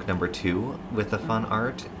book number 2 with the fun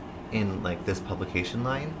art in like this publication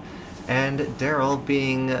line, and Daryl,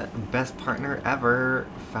 being best partner ever,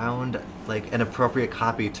 found like an appropriate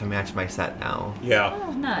copy to match my set now. Yeah.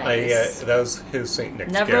 Oh, nice. That was his St.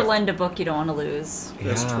 Nick's Never gift. lend a book you don't want to lose.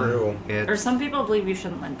 That's true. Or some people believe you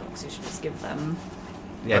shouldn't lend books. You should just give them.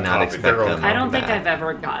 Yeah, a not copy, expect their own them. I don't think back. I've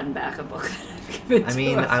ever gotten back a book that I've given I to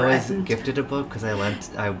mean, a I was friend. gifted a book because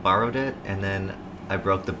I borrowed it, and then I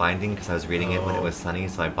broke the binding because I was reading it when it was sunny,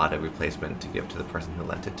 so I bought a replacement to give to the person who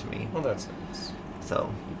lent it to me. Well, that's nice.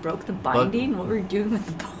 So You broke the binding? What were you doing with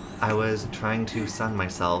the book? I was trying to sun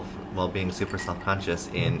myself while being super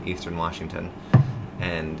self-conscious in Eastern Washington,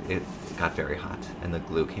 and it got very hot, and the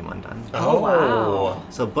glue came undone. Oh, wow.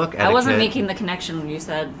 So book etiquette. I wasn't making the connection when you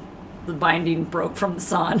said the binding broke from the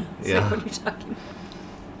sun. It's Yeah. like, what are you talking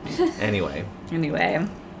about? Anyway, Anyway.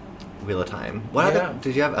 Wheel of Time. What Yeah. other?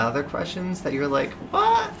 Did you have other questions that you're like,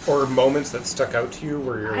 what? Or moments that stuck out to you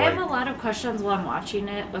where you're I like, have a lot of questions while I'm watching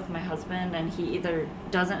it with my husband, and he either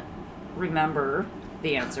doesn't remember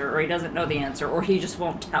the answer, or he doesn't know the answer, or he just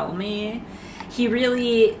won't tell me. He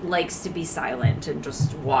really likes to be silent and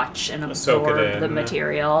just watch and Soak it absorb the in.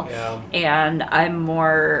 material. Yeah. And I'm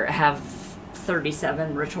more have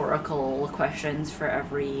 37 rhetorical questions for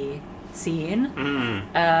every scene,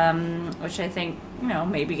 which I think,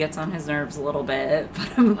 maybe gets on his nerves a little bit.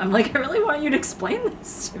 But I'm like, I really want you to explain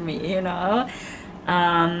this to me,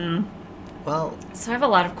 Well, So I have a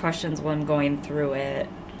lot of questions when I'm going through it.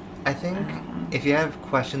 I think if you have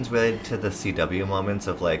questions related to the CW moments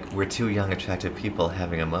of like, we're two young, attractive people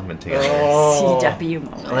having a moment together. Oh. CW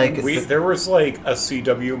moment. Like, there was like a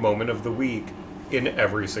CW moment of the week in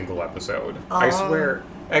every single episode. I swear.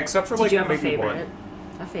 Except for Did like you have a maybe favorite? one.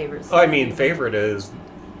 A favorite. I mean, favorite is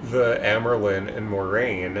the Amerlin and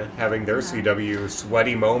Moraine having their CW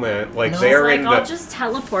sweaty moment. Like No. they're Like, in I'll the just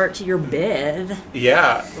teleport to your bed.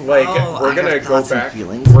 yeah. Like Oh, we're I gonna have go thoughts and back.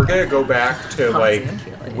 feelings We're about gonna go that. back to Thoughts like and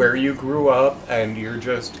feelings. where you grew up, and you're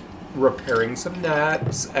just repairing some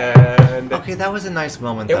nets and Okay, that was a nice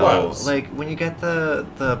moment It though. was. Like when you get the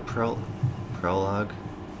prologue,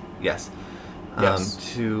 yes, Yes.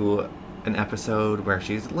 to an episode where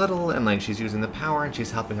she's little and like she's using the power and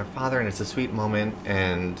she's helping her father, and it's a sweet moment,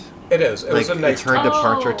 and it is. It like was a nice it's her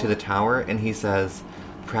departure to Oh. the tower, and he says,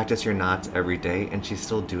 "Practice your knots every day," and she's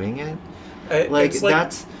still doing it. Like it's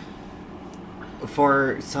that's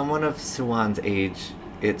for someone of Suwan's age,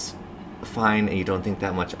 it's fine and you don't think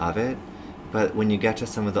that much of it. But when you get to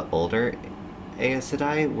some of the older Aes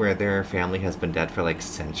Sedai, where their family has been dead for like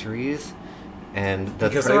centuries, and the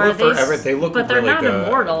Because threat- they Or were are they forever. They look but they're really not good.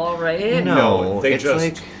 immortal, right? no, they it's just-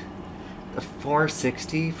 like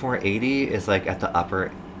 460, 480 is like at the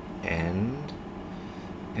upper end,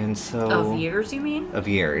 and so Of years, you mean? of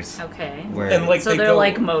years. Okay. Where And like So they they're go,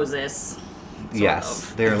 like Moses.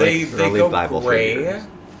 yes, of. they're they like early go Bible gray. figures.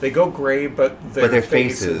 They go gray, but Their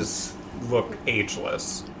faces look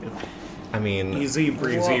ageless. I mean, Easy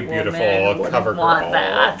breezy, What beautiful woman wouldn't cover want girl.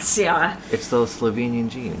 that? Yeah. it's those Slovenian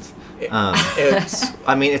genes. It- Um, It's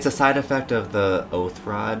I mean, it's a side effect of the oath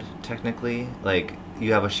rod, technically. Like,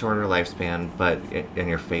 you have a shorter lifespan, but and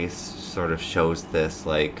your face sort of shows this,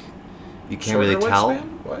 like, you can't really shorter tell. lifespan?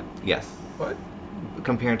 What? Yes. What?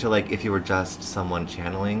 Compared to, like, if you were just someone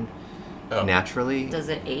channeling Oh. naturally. Does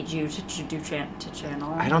it age you to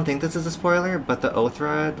channel? I don't think this is a spoiler, but the oath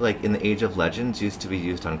rod, like, in the Age of Legends, used to be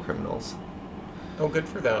used on criminals. Oh, good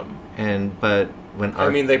for them. But when I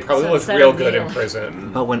mean, they probably So look instead real of good in Neil.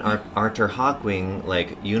 prison. But when Arthur Hawkwing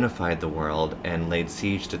like unified the world and laid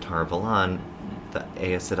siege to Tar Valon, the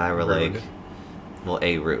Aes Sedai were Rude. like, well,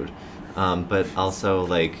 rude, but also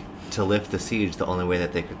like to lift the siege, the only way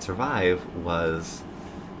that they could survive was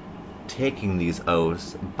taking these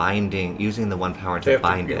oaths, using the one power They to have to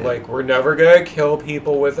bind be it, like, we're never gonna kill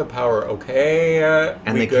people with the power, okay?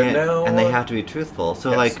 and we they good can't, now? and they have to be truthful. So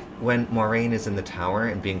Yes. like when Moraine is in the tower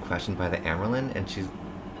and being questioned by the Amerlin, and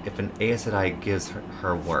if an Aes Sedai gives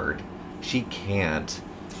her word, she can't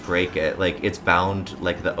break it. Like it's bound,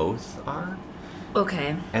 like the oaths are.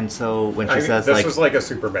 Okay. And so when she I mean, says this like, was like a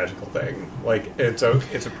super magical thing. Like it's a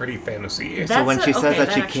pretty fantasy. That- so when That's she a- says okay, that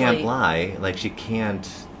that she actually- can't lie, like she can't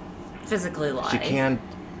Physically lie.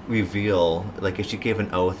 reveal, like if she gave an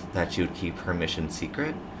oath that she would keep her mission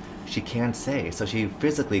secret, she can't say. So she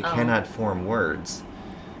physically Oh. cannot form words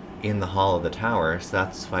in the hall of the tower. So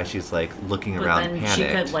that's why she's like looking But around then panicked. she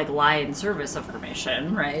could like lie in service of her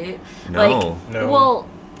mission, right? No. Like, No. Well,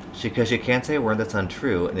 Because she can't say a word that's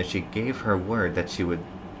untrue, and if she gave her word that she would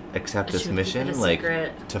accept this She would keep it mission, a like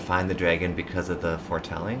secret. to find the dragon because of the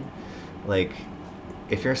foretelling, like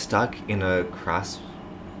if you're stuck in a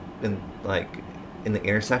in the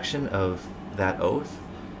intersection of that oath,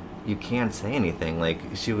 you can't say anything. Like,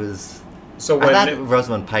 she was... So I when thought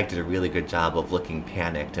Rosamund Pike did a really good job of looking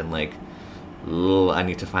panicked and like, ooh, I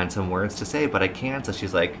need to find some words to say, but I can't. So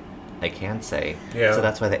she's like, I can't say. Yeah. So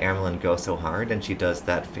that's why the Amerlin go so hard, and she does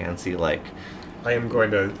that fancy, like... I am going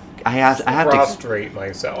to I have to prostrate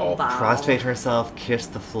myself. Wow. prostrate herself, kiss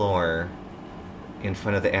the floor in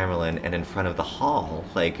front of the Amerlin and in front of the hall.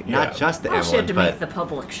 Like, Yeah. not just the Well, she had Amerlin, to but... make the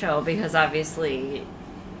public show because obviously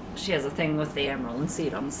she has a thing with the Emerald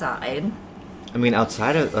seat on the side. I mean,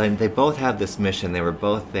 outside of... Like, they both have this mission. They were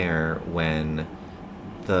both there when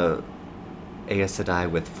the Aes Sedai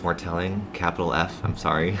with foretelling, capital F, I'm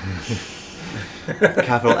sorry.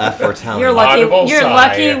 Capital F foretelling. You're lucky. Audible You're sigh.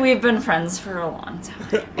 lucky. We've been friends for a long time.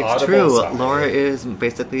 It's Audible true. sigh. Laura is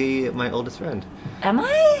basically my oldest friend. Am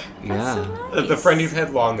I? Yeah. That's so nice. The friend you've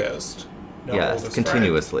had longest. No, Yes, oldest friend.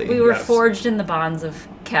 continuously. We were Yes. forged in the bonds of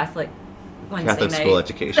Catholic Wednesday Catholic night school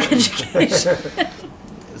education. education.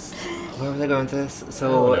 Where was I going with this? Oh,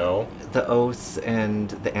 So, no. the oaths and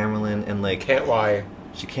the Amerlin and, like, Can't lie.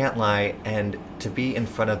 she can't lie, and to be in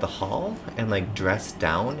front of the hall and, like, dressed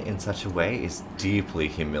down in such a way is deeply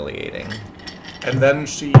humiliating. And then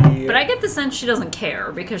she... But I get the sense she doesn't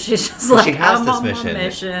care because she's just like, She has I'm this on mission. a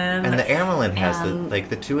mission. And the Amerlin has and-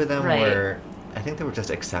 the two of them right. were, I think they were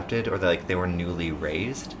just accepted, or they were newly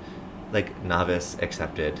raised. Like, novice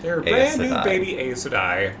accepted. They're Aes brand new Sedai. baby Aes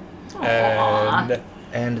Sedai. Aw. And...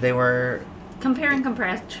 And they were... Compare and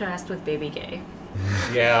contrast with Baby Gay.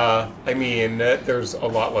 Yeah, I mean, there's a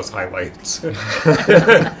lot less highlights.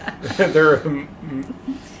 There are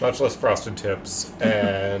much less frosted tips,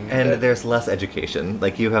 and And there's less education.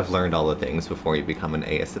 Like, you have learned all the things before you become an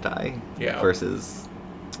Aes Sedai. Yeah. Versus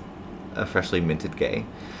a freshly minted gay.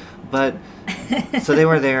 But, so they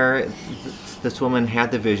were there. This woman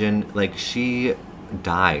had the vision. Like, she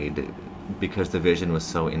died because the vision was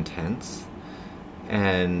so intense.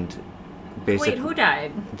 And basically... Wait, who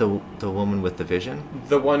died? The woman with the vision?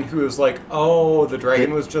 the one who is like, "Oh, the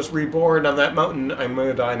dragon was just reborn on that mountain. I'm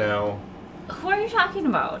gonna die now." Who are you talking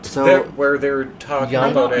about? So, Where they're talking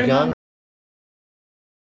young, about it. young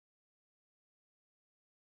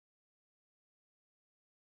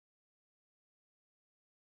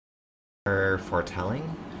her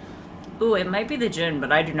foretelling. Ooh, it might be the Jinn,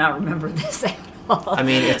 but I do not remember this at all. I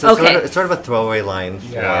mean, it's okay. it's sort of a throwaway line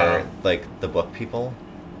for Yeah. like the book people.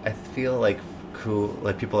 I feel like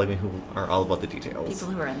people like me who are all about the details.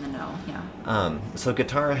 People who are in the know, yeah. So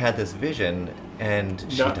Katara had this vision, and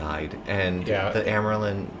she No. died. And Yeah. the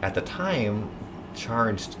Amerlin at the time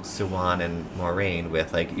charged Suwan and Moraine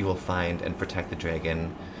with like, you will find and protect the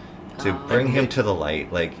dragon to Oh. bring him to the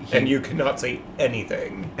light. Like, And you cannot say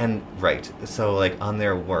anything. and right. So like on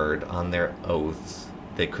their word, on their oaths,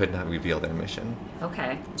 they could not reveal their mission.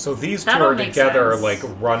 Okay. So these That two all are makes together, sense. like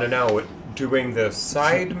running out, doing this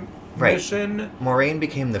side Right. mission. Moraine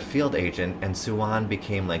became the field agent, and Suwan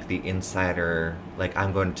became like the insider. Like,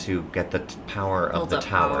 I'm going to get the power of Build the up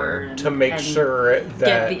tower. power and- To make and sure Get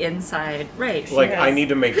that, the inside. Right. she like, I has- need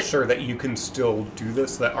to make sure that you can still do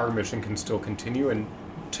this, that our mission can still continue, and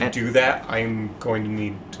to And- do that, I'm going to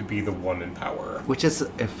need to be the one in power. Which is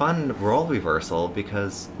a fun role reversal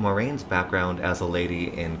because Moraine's background as a lady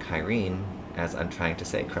in Kyrene, as I'm trying to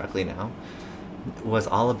say correctly now, was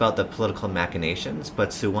all about the political machinations, but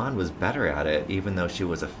Suwan was better at it, even though she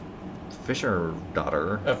was a fisher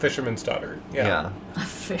daughter. A fisherman's daughter. Yeah. A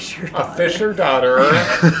fisher A daughter. fisher daughter.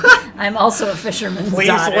 I'm also a fisherman's Please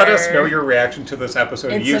daughter. let us know your reaction to this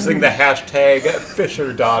episode It's using a- the hashtag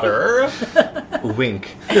fisher daughter.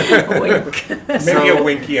 Wink. Wink. Maybe So- a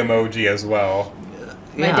winky emoji as well.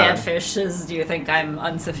 My Yeah. dad fishes. Do you think I'm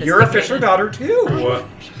unsophisticated? You're a fisher daughter too.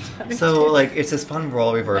 So, like, it's this fun role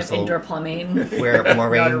I'm reversal indoor plumbing. where Not a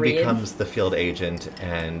Moraine read. becomes the field agent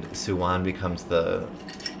and Suwan becomes the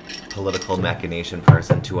political machination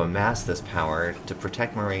person to amass this power to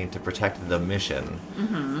protect Moraine, to protect the mission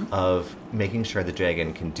of making sure the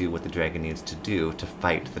dragon can do what the dragon needs to do to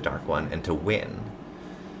fight the Dark One and to win.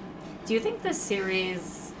 Do you think this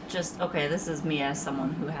series just okay? This is me as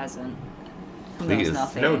someone who Please. knows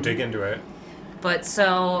nothing. No, dig into it. But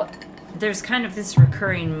so there's kind of this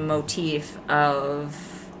recurring motif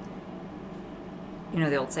of, you know,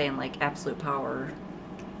 the old saying like absolute power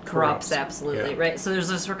corrupts Corrupts, absolutely, yeah. right? So there's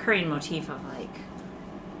this recurring motif of like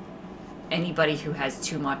anybody who has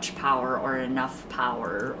too much power or enough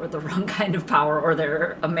power or the wrong kind of power or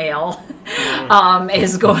they're a male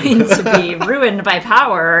is going to be ruined by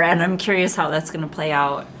power, and I'm curious how that's going to play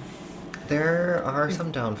out. There are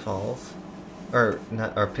some downfalls, or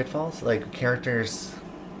pitfalls. Like, characters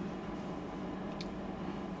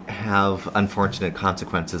have unfortunate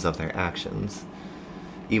consequences of their actions,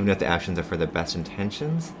 even if the actions are for their best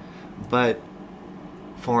intentions. But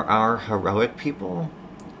for our heroic people,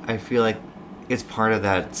 I feel like it's part of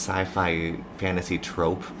that sci-fi fantasy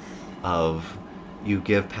trope of you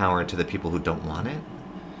give power to the people who don't want it.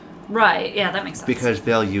 Right, yeah, that makes sense. Because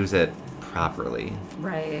they'll use it properly.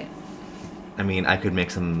 Right. I mean, I could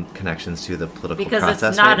make some connections to the political Because process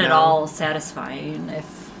it's not right at now. all satisfying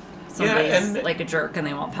if somebody's and- like a jerk and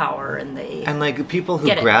they want power and they... And, like, people who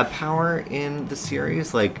Get it. grab power in the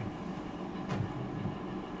series, like,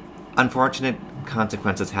 unfortunate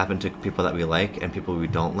consequences happen to people that we like, and people we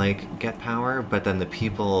don't like get power, but then the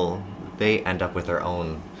people, they end up with their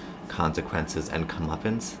own consequences and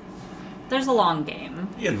comeuppance. There's a long game.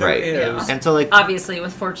 Yeah, there Right. is. And so, like, Obviously,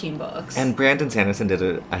 with 14 books. and Brandon Sanderson did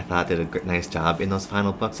a nice job in those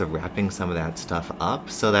final books of wrapping some of that stuff up,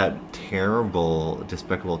 so that terrible,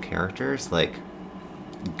 despicable characters, like,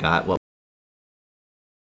 got what.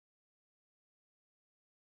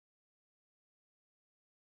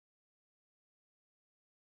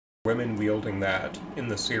 Women wielding that in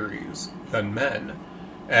the series than men,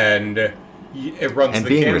 and it runs And the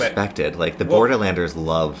being gamut. respected. Like, the Well- Borderlanders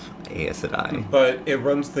love Aes Sedai. But it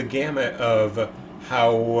runs the gamut of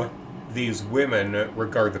how these women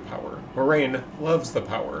regard the power. Moraine loves the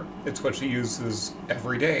power. It's what she uses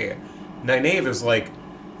every day. Nynaeve is like,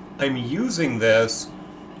 I'm using this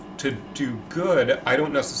to do good. I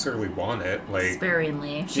don't necessarily want it. Like,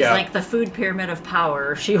 Sparingly. She's Yeah. like the food pyramid of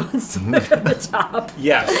power. She wants to live at the top.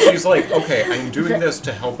 yes, she's like, okay, I'm doing this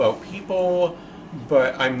to help out people,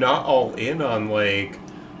 but I'm not all in on, like,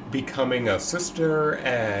 becoming a sister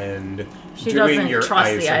and She doing doesn't your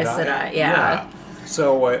trust the Aes Aes Sedai. Sedai, yeah.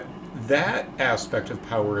 So that aspect of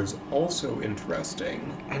power is also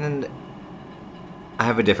interesting. And then I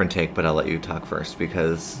have a different take, but I'll let you talk first,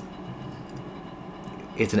 because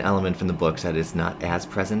it's an element from the books that is not as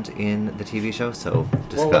present in the TV show, so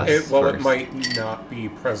discuss It first. might not be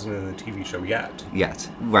present in the TV show yet. Yet.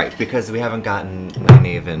 Right, because we haven't gotten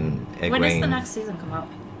Nynaeve and Egwene. When does the next season come out?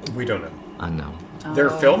 We don't know. Unknown.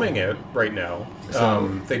 They're Oh. filming it right now.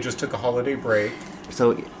 So- They just took a holiday break.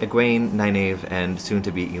 So Egwene, Nynaeve, and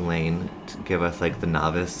soon-to-be Elaine give us, like, the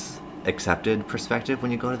novice accepted perspective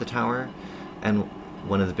when you go to the tower. And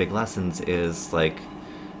one of the big lessons is, like,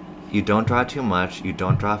 you don't draw too much, you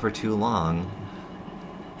don't draw for too long.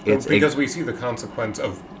 It's because we see the consequence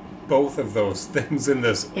of both of those things in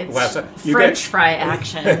this It's last. French fry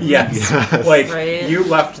action. Yes. Yes. Like, Right. you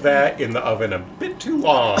left that in the oven a bit too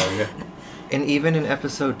long. And even in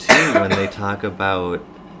episode 2, when they talk about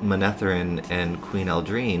Manetheren and Queen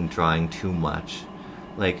Eldrine drawing too much,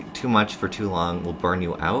 like, too much for too long will burn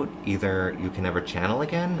you out. Either you can never channel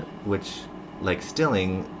again, which, like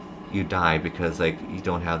Stilling, you die because, like, you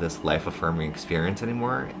don't have this life-affirming experience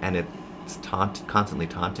anymore, and it's constantly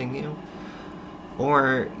taunting you.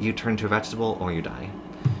 Or you turn to a vegetable, or you die.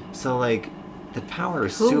 So, like, the power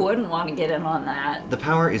is Who wouldn't want to get in on that? the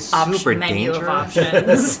power is Option super menu dangerous. of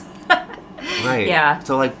options. Right. Yeah.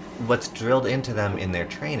 So, like, what's drilled into them in their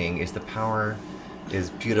training is the power is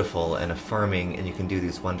beautiful and affirming, and you can do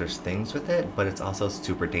these wondrous things with it, but it's also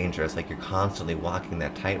super dangerous. Like, you're constantly walking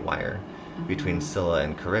that tight wire between Scylla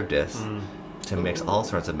and Charybdis to mix all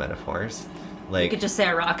sorts of metaphors. You Like, could just say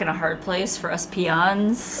a rock in a hard place for us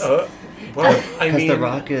peons. Well, I because mean, the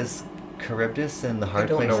rock is Charybdis and the hard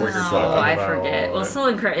don't place know what is you're Oh, talking I about. forget. Well, Still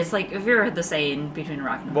it's like if you're the saying between a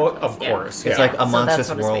rock and a hard Well, of place. course, It's yeah. like a So that's monstrous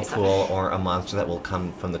what it's based on. whirlpool or a monster that will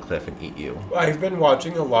come from the cliff and eat you. I've been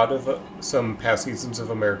watching a lot of some past seasons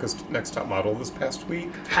of America's Next Top Model this past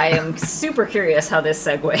week. I am super curious how this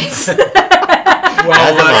segues. As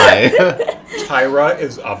Well, am I. Tyra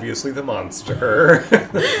is obviously the monster.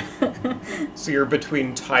 So you're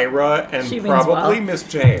between Tyra and She means probably well. Miss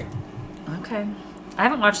J. Okay. I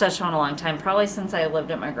haven't watched that show in a long time. Probably since I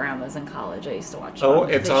lived at my grandma's in college. I used to watch it. Oh,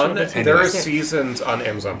 it's on. There are Anyways. seasons on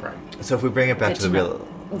Amazon Prime. So if we bring it back Good to the to real...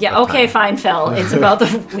 Yeah, of okay, time. fine, Phil. It's about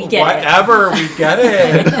the... We get Whatever, we get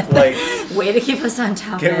it. Like, it. Way to keep us on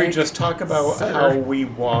topic. can we just talk about Sir. how we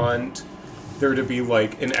want there to be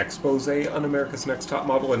like an expose on America's Next Top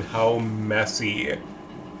Model and how messy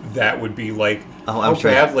that would be? Like, Oh, I'm how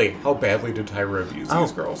sure. badly did Tyra abuse Oh.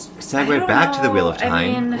 these girls? I Segue don't back to the Wheel of know. I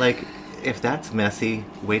Time. mean- Like, if that's messy,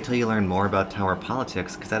 wait till you learn more about Tower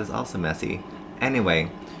politics, because that is also messy.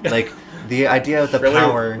 Anyway, like, the idea of the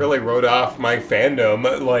power... Really wrote off my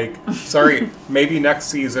fandom. Like, sorry, maybe next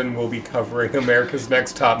season we'll be covering America's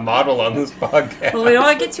Next Top Model on this podcast. Well, we don't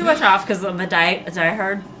want to get too much off because the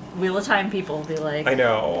diehard Wheel of Time people will be like... I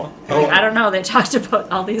know. Like, I don't know. They talked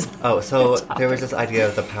about all these... Oh, so topics. there was this idea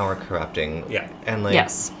of the power corrupting. Yeah. And, like,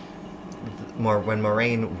 Yes. when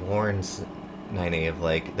Moraine warns Nynaeve,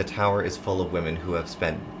 like, the tower is full of women who have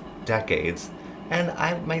spent decades, and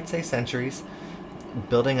I might say centuries,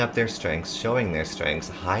 building up their strengths, showing their strengths,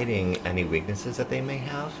 hiding any weaknesses that they may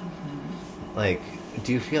have. Like,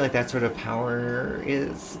 do you feel like that sort of power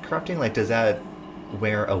is corrupting? Like, does that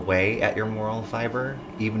wear away at your moral fiber,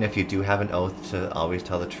 even if you do have an oath to always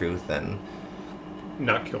tell the truth and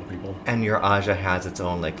Not kill people. and your Aja has its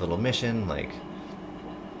own like little mission, like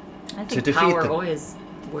I To think defeat power the- always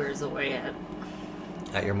wears away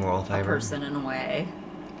at your moral a fiber? person in a way.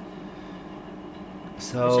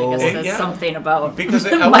 So Which I guess says yeah. something about Because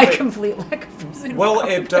it my elevate- complete lack of pursuit. Well,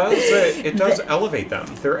 it does elevate them.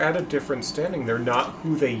 They're at a different standing. They're not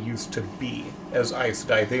who they used to be as Aes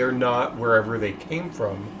Sedai. They are not wherever they came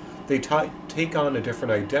from. They take on a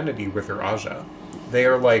different identity with their Aja. They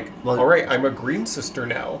are like, Well- all right, I'm a Green Sister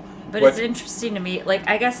now. But it's interesting to me, like,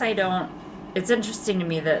 I guess I don't... It's interesting to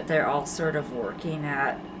me that they're all sort of working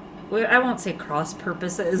at... Well, I won't say cross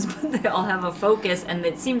purposes, but they all have a focus, and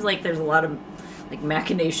it seems like there's a lot of, like,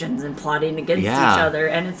 machinations and plotting against Yeah. each other,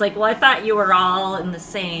 and it's like, well, I thought you were all in the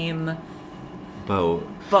same boat.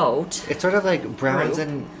 boat. It's sort of like Browns Group.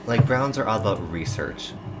 and like Browns are all about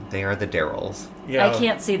research. They are the Daryls. Yeah. I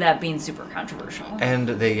can't see that being super controversial. And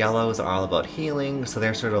the Yellows are all about healing, so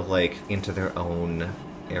they're sort of like into their own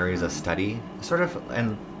areas of study. Sort of,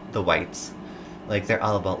 and the Whites, like they're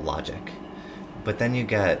all about logic. But then you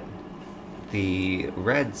get the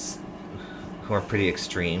Reds, who are pretty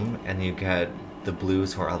extreme, and you get the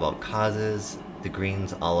Blues, who are all about causes. The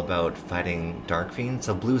Greens all about fighting Dark Fiends.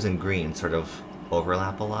 So Blues and Greens sort of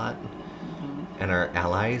overlap a lot, and are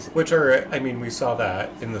allies. Which are, I mean, we saw that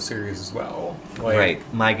in the series as well. Like,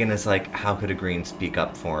 Right. Megan is like, how could a Green speak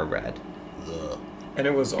up for a Red? Ugh. And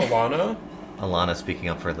it was Alana. Alana speaking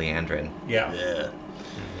up for Leandrin. Yeah.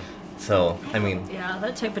 So, I mean, Yeah,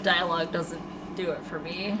 that type of dialogue doesn't do it for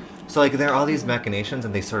me. so like there are all these machinations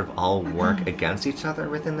and they sort of all work against each other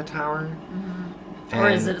within the tower. Or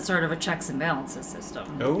is And- it sort of a checks and balances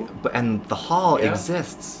system? No? But and the hall Yeah.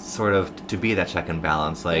 exists sort of to be that check and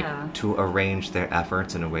balance, like Yeah. to arrange their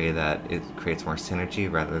efforts in a way that it creates more synergy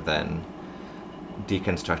rather than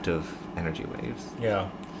deconstructive energy waves. Yeah.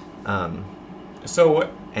 Um. So,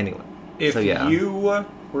 Anyway, if so yeah, you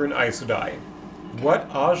were an Aes Sedai, what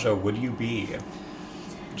Aja would you be?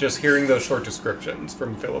 Just hearing those short descriptions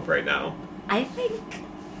from Philip right now. I think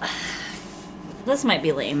this might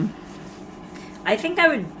be lame. I think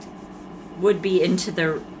I would be into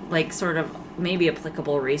the like sort of maybe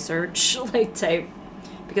applicable research like type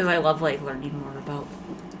because I love like learning more about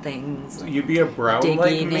things. You'd be a brown like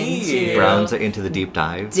Digging me. into- Browns are into the deep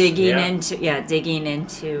dives. Digging Yeah. digging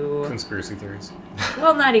into Conspiracy theories.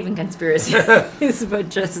 well, not even conspiracies, but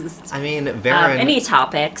just I mean, Varen. any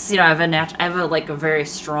topics. You know, I have a like a very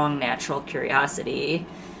strong natural curiosity.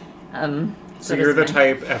 So you're the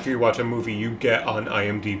type, after you watch a movie, you get on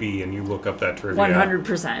IMDb and you look up that trivia.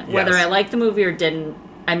 100%. Whether Yes. I liked the movie or didn't,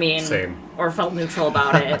 I mean, Same. or felt neutral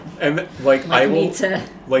about it. And like, Like I will, me to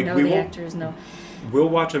like know we the will, actors know. we'll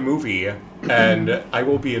watch a movie and I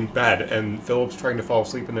will be in bed and Philip's trying to fall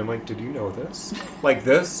asleep and I'm like, did you know this? Like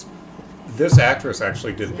this actress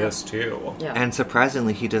actually did this too. Yeah. And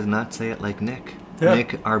surprisingly, he does not say it like Nick. Yeah.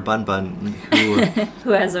 Nick, our Bun Bun, who,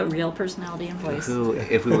 Who has a real personality and voice. who,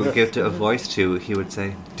 if we were to give to a voice to, he would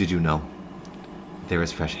say, "Did you know there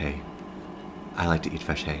is fresh hay? I like to eat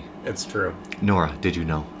fresh hay." It's true. Nora, did you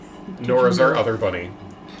know? Nora's our other bunny.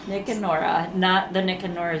 Nick and Nora, not the Nick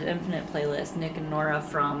and Nora's Infinite playlist. Nick and Nora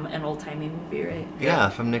from an old timey movie, right? Yeah,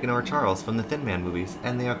 from Nick and Nora Charles from the Thin Man movies,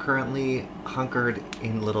 and they are currently hunkered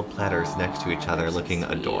in little platters next to each other, They're so looking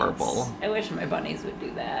sweet. adorable. I wish my bunnies would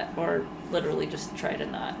do that, or literally just try to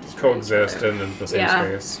not destroy Coexist each other. in the same Yeah.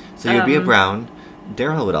 space. So you'd be a Um, brown.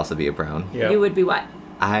 Daryl would also be a brown. Yeah. You would be what?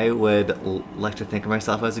 I would like to think of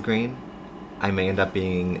myself as a green. I may end up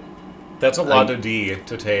being That's a lot of D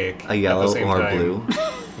to take. a yellow at the same or time. blue.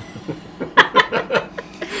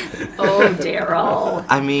 Oh, Daryl.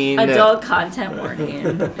 I mean, Adult content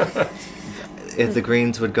warning. if the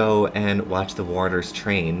greens would go and watch the warders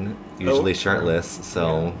train, usually Oh, sure. shirtless,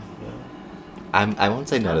 so I won't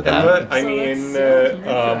say no to And that. I So mean,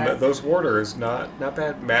 let's see. those warders, not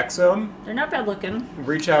bad. Maxim, They're not bad looking.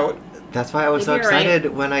 reach out. That's why I was so You'd be right.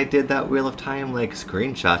 excited when I did that Wheel of Time like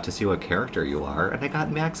screenshot to see what character you are, and I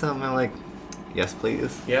got Maxim. I'm like, yes,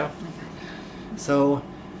 please. Yeah. So,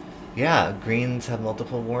 yeah, Greens have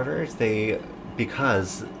multiple warders.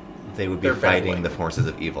 Because they would be They're fighting battling. the forces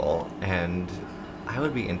of evil, and I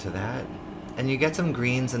would be into that. And you get some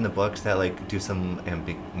Greens in the books that like do some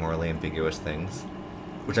morally ambiguous things,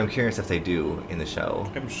 which I'm curious if they do in the show.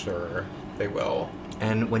 I'm sure. They will.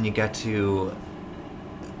 And when you get to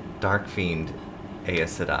Dark Fiend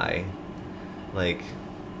Aes Sedai, like,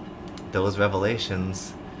 those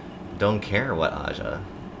revelations don't care what Aja.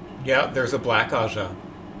 Yeah, there's a Black Aja.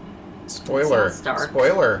 Spoiler. Sounds dark.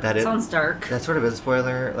 Spoiler. That is, Sounds dark. that sort of is a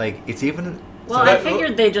spoiler. Like, it's even... Well, So I that-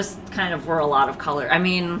 figured they just kind of were a lot of color. I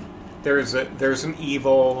mean, There's an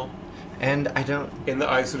evil And I don't... in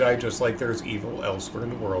the Aes Sedai, just like there's evil elsewhere in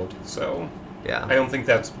the world. So Yeah. I don't think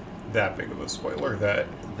that's that big of a spoiler. That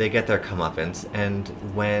They get their comeuppance, and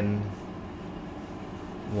when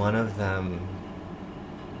one of them...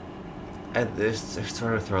 And there's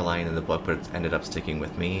sort of a throw line in the book, but it's ended up sticking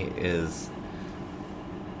with me, is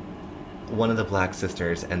one of the Black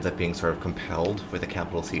Sisters ends up being sort of compelled, with a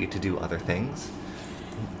capital C, to do other things.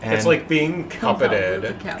 it's like being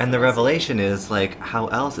puppeted. And the revelation is, like, how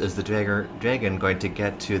else is the dragon going to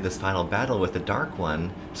get to this final battle with the Dark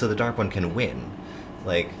One so the Dark One can win?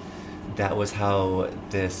 Like, that was how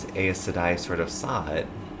this Aes Sedai sort of saw it,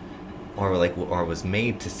 or was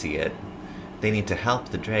made to see it. They need to help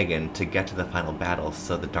the dragon to get to the final battle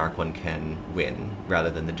so the Dark One can win,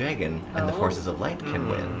 rather than the dragon and the Oh. forces of light can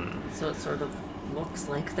win. So it sort of looks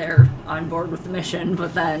like they're on board with the mission,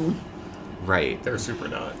 but then Right. They're super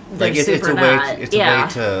not. they're Like, it's super a way. not. It's yeah. a way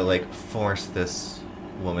to, like, force this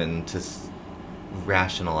woman to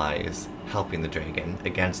rationalize helping the dragon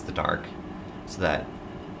against the dark, so that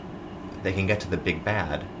they can get to the big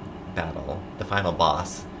bad battle, the final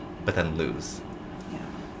boss, but then lose. Yeah.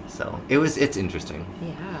 So it's interesting.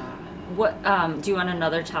 Yeah. What do you want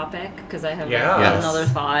another topic? Because I have Yeah. Yes. another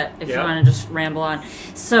thought. If you Yeah. want to just ramble on.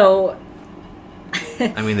 So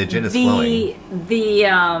I mean, the gin is flowing.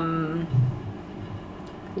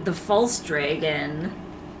 The false dragon.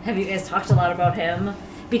 Have you guys talked a lot about him?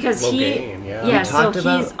 Because Logain, yeah. yeah. We So talked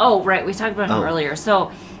about- he's right. We talked about him Oh. earlier.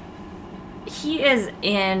 So.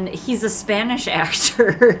 He's a Spanish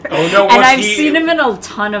actor. Oh, no, and was I've he- seen him in a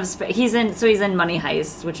ton of he's in Money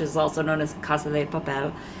Heist, which is also known as Casa de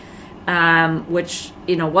Papel, which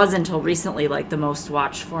was until recently like the most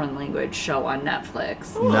watched foreign language show on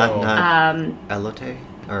Netflix. Not elote,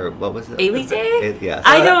 or what was it? Elite? Yes.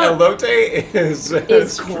 I don't- Elote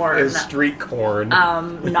is corn. Is street corn.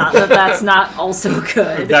 Not that that's not also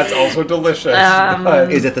good. That's also delicious. Um,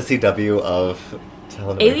 but Is it the CW of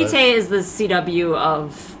telenovelas? Elite is the CW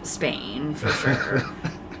of Spain for sure.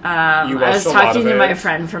 You I was watched a lot talking of to my it.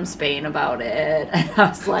 friend from Spain about it, and I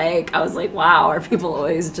was like, wow, are people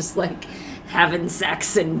always just like having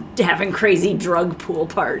sex and having crazy drug pool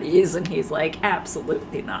parties? And he's like,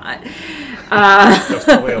 absolutely not. That's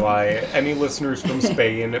probably a lie. Any listeners from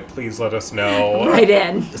Spain, please let us know. Right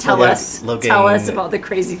in, tell like, us Logain- about the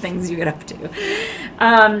crazy things you get up to.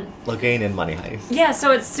 Logain and Money Heist. Yeah,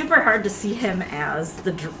 so it's super hard to see him as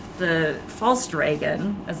the false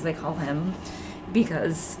dragon, as they call him,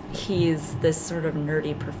 because he's this sort of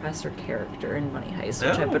nerdy professor character in Money Heist,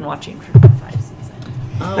 which Oh. I've been watching for 5 seasons.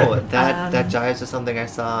 Oh, that jives with something I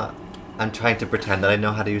saw. I'm trying to pretend that I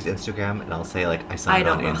know how to use Instagram, and I'll say, like, I saw I it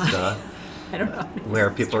on don't know. Insta, I don't know. where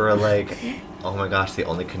people are like, oh my gosh, the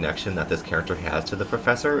only connection that this character has to the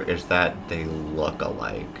professor is that they look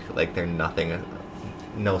alike. Like, they're nothing,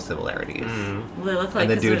 no similarities. Well, they look like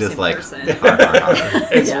And the dude they're is the like, same person. "Har, har, har."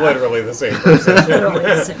 It's Yeah. literally the same person. Literally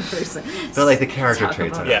the same person. But, like, the character Talk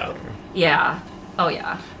traits are about- not Yeah. there. Yeah. Oh,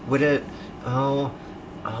 yeah. Would it,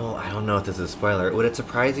 I don't know if this is a spoiler. Would it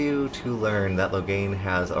surprise you to learn that Logain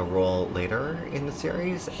has a role later in the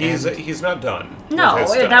series? He's not done. No, with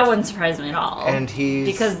his stuff. that wouldn't surprise me at all. And he's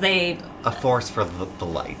because they. a force for the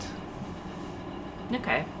light.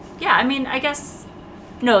 Okay. Yeah, I mean, I guess.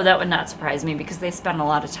 No, that would not surprise me because they spend a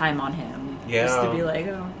lot of time on him. Just to Yeah. be like,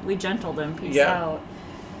 oh, we gentled him, peace Yeah. out.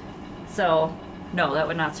 So, no, that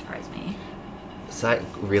would not surprise me.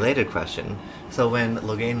 Related question. So when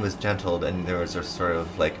Logain was gentled and there was a sort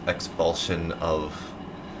of like expulsion of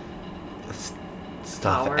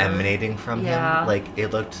stuff Power. emanating from Yeah. him, like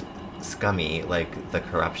it looked scummy, like the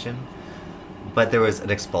corruption, but there was an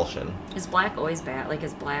expulsion. Is black always bad? Like,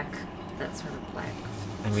 is black that sort of black,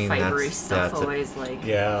 I mean, fibery that's- stuff that's a- always like.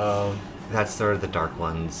 Yeah. That's sort of the Dark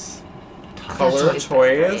One's touch. Color always bad,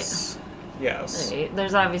 right? choice. Yes. Right.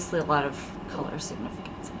 There's obviously a lot of color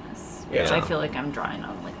significance in this, which Yeah. I feel like I'm drawing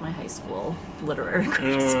on like my high school literary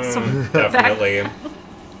criticism. Definitely.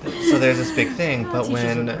 So there's this big thing, Oh, but teachers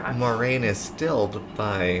when would cry. Moraine is stilled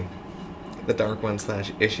by the Dark One /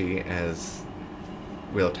 Ishii, as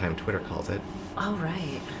real-time Twitter calls it, Oh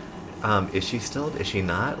right. is she stilled? Is she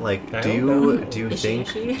not? Like, I do don't you know. do you Is she-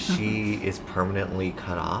 think is she? she is permanently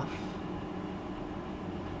cut off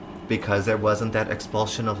because there wasn't that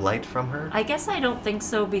expulsion of light from her? I guess I don't think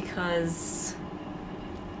so because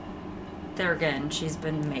there again, she's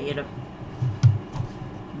been made a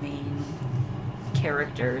main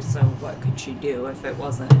character, so what could she do if it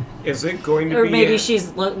wasn't? Is it going to Or be... maybe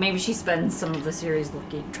maybe she spends some of the series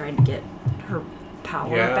trying to get her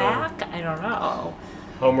power back? I don't know.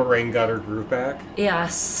 How Moraine got her groove back?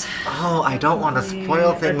 Yes. Oh, I don't want to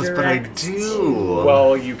spoil things, but I do.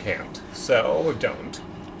 Well, you can't, so don't.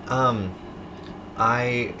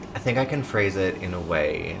 I think I can phrase it in a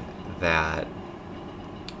way that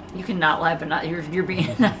You cannot lie, but not you're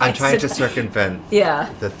being nice. I'm trying to circumvent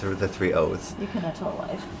Yeah. the three oaths. You cannot tell a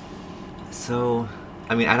lie. So,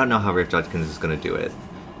 I mean, I don't know how Rafe Judkins is going to do it,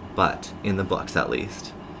 but in the books at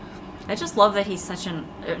least. I just love that he's such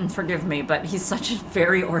and forgive me, but he's such a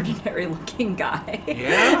very ordinary looking guy.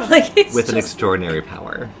 Yeah. Like he's With an just- extraordinary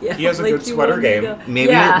power. Yeah, He has a like good you sweater want me game. to-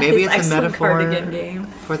 Maybe yeah, maybe his it's a excellent metaphor cardigan game.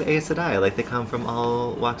 for the Aes Sedai. Like, they come from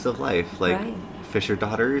all walks of life. Like, Right. Fisher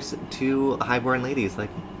daughters to highborn ladies like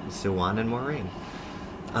Siwan and Moraine.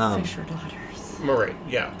 Fisher daughters. Moraine,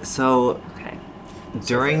 yeah. So, Okay.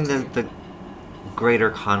 during fancy. the greater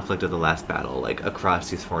conflict of the last battle, like, across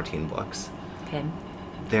these 14 books, Okay.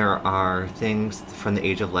 there are things from the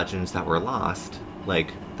Age of Legends that were lost,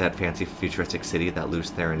 like that fancy futuristic city that Luce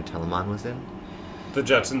Theron Telamon was in. The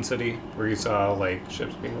Jetson City, where you saw, like,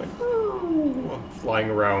 ships being like, "Woo," flying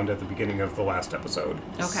around at the beginning of the last episode.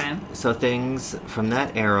 Okay. So things from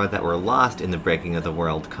that era that were lost in the breaking of the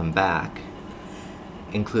world come back,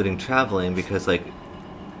 including traveling, because, like,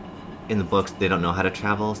 in the books they don't know how to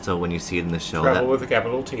travel, so when you see it in the show, Travel that with a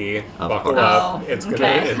capital T. Of Buckle course. up. It's gonna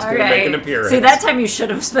make an appearance. See, that time you should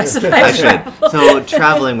have specified I should. travel. So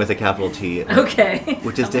traveling with a capital T, Okay.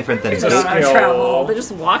 which is different than They don't know how to skill. travel. They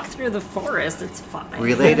just walk through the forest. It's fine.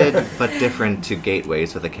 related but different to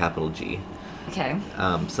gateways with a capital G. Okay.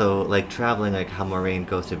 So, like, traveling, like how Moraine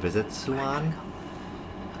goes to visit Siwan,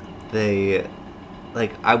 they,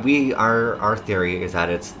 like, our theory is that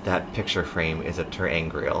it's that picture frame is a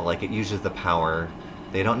ter'angreal. Like, it uses the power.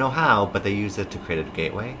 They don't know how, but they use it to create a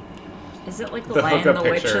gateway. Is it like the The Lion, hookup the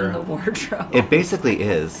Witch, picture. and the Wardrobe? It basically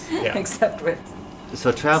is. Yeah. Except with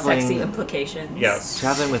So traveling, sexy implications. Yes.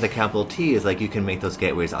 traveling with a capital T is like you can make those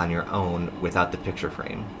gateways on your own without the picture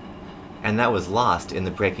frame, and that was lost in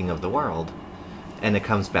the breaking of the world, and it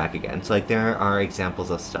comes back again. So, like, there are examples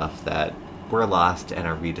of stuff that were lost and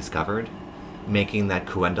are rediscovered, making that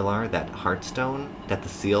Cuendelar, that heartstone that the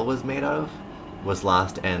seal was made of, was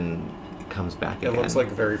lost and comes back It again. looks like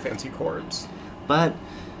very fancy chords. But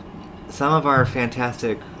some of our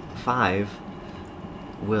Fantastic Five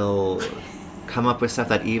will come up with stuff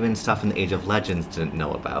that even stuff in the Age of Legends didn't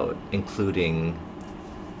know about, including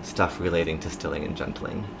stuff relating to stilling and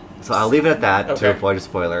gentling. So I'll leave it at that to Okay. avoid a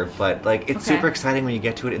spoiler, but, like, it's Okay. super exciting when you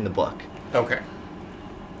get to it in the book. Okay.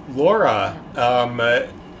 Laura,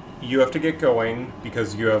 you have to get going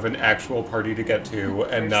because you have an actual party to get to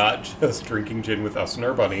and not just drinking gin with us and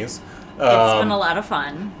our bunnies. It's been a lot of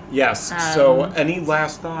fun. Yes. So, any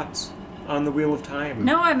last thoughts on the Wheel of Time?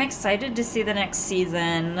 No, I'm excited to see the next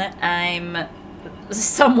season. I'm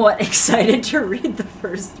somewhat excited to read the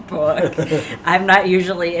first book. I'm not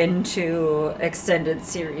usually into extended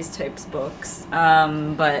series types books,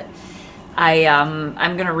 but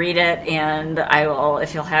I'm gonna read it, and I will,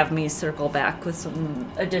 if you'll have me, circle back with some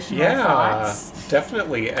additional Yeah, thoughts.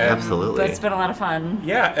 definitely. And, Absolutely. But it's been a lot of fun.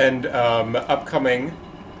 Yeah, and upcoming,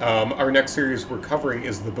 our next series we're covering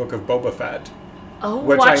is the Book of Boba Fett. Oh,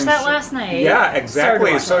 Which watched I'm that s- last night. Yeah,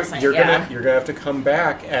 exactly. Started to So watch last night, you're yeah. gonna have to come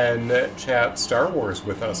back and chat Star Wars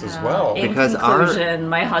with us as well. In Because our- conclusion,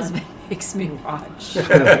 my husband makes me watch.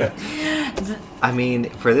 I mean,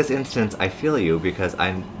 for this instance, I feel you because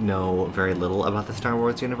I know very little about the Star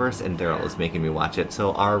Wars universe, and Daryl is making me watch it.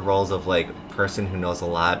 So our roles of, like, person who knows a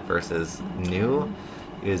lot versus new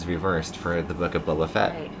is reversed for the Book of Boba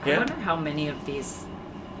Fett. Right. Yeah. I wonder how many of these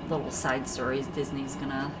little side stories Disney's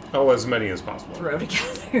gonna Oh, as many as possible. throw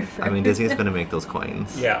together. I mean, Disney's going to make those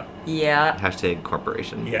coins. Yeah. Yeah. Hashtag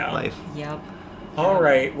corporation Yeah. life. Yep. All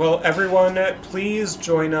right. Well, everyone, please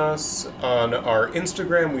join us on our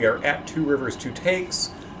Instagram. We are at 2 Rivers 2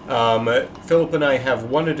 Takes. Philip and I have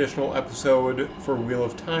one additional episode for Wheel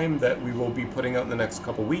of Time that we will be putting out in the next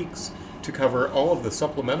couple weeks to cover all of the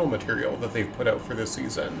supplemental material that they've put out for this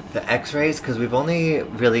season. The X-rays, because we've only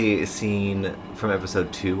really seen from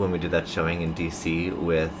episode 2 when we did that showing in DC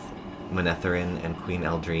with Manetheren and Queen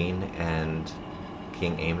Eldrine and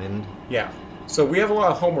King Aemon. Yeah. So we have a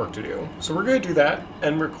lot of homework to do. So we're going to do that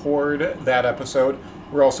and record that episode.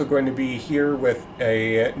 We're also going to be here with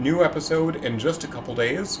a new episode in just a couple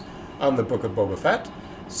days on the Book of Boba Fett.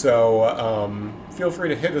 So feel free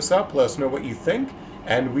to hit us up, let us know what you think,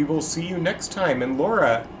 and we will see you next time. And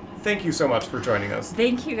Laura, thank you so much for joining us.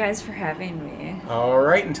 Thank you guys for having me. All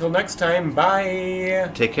right, until next time, bye.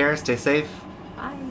 Take care, stay safe. Bye.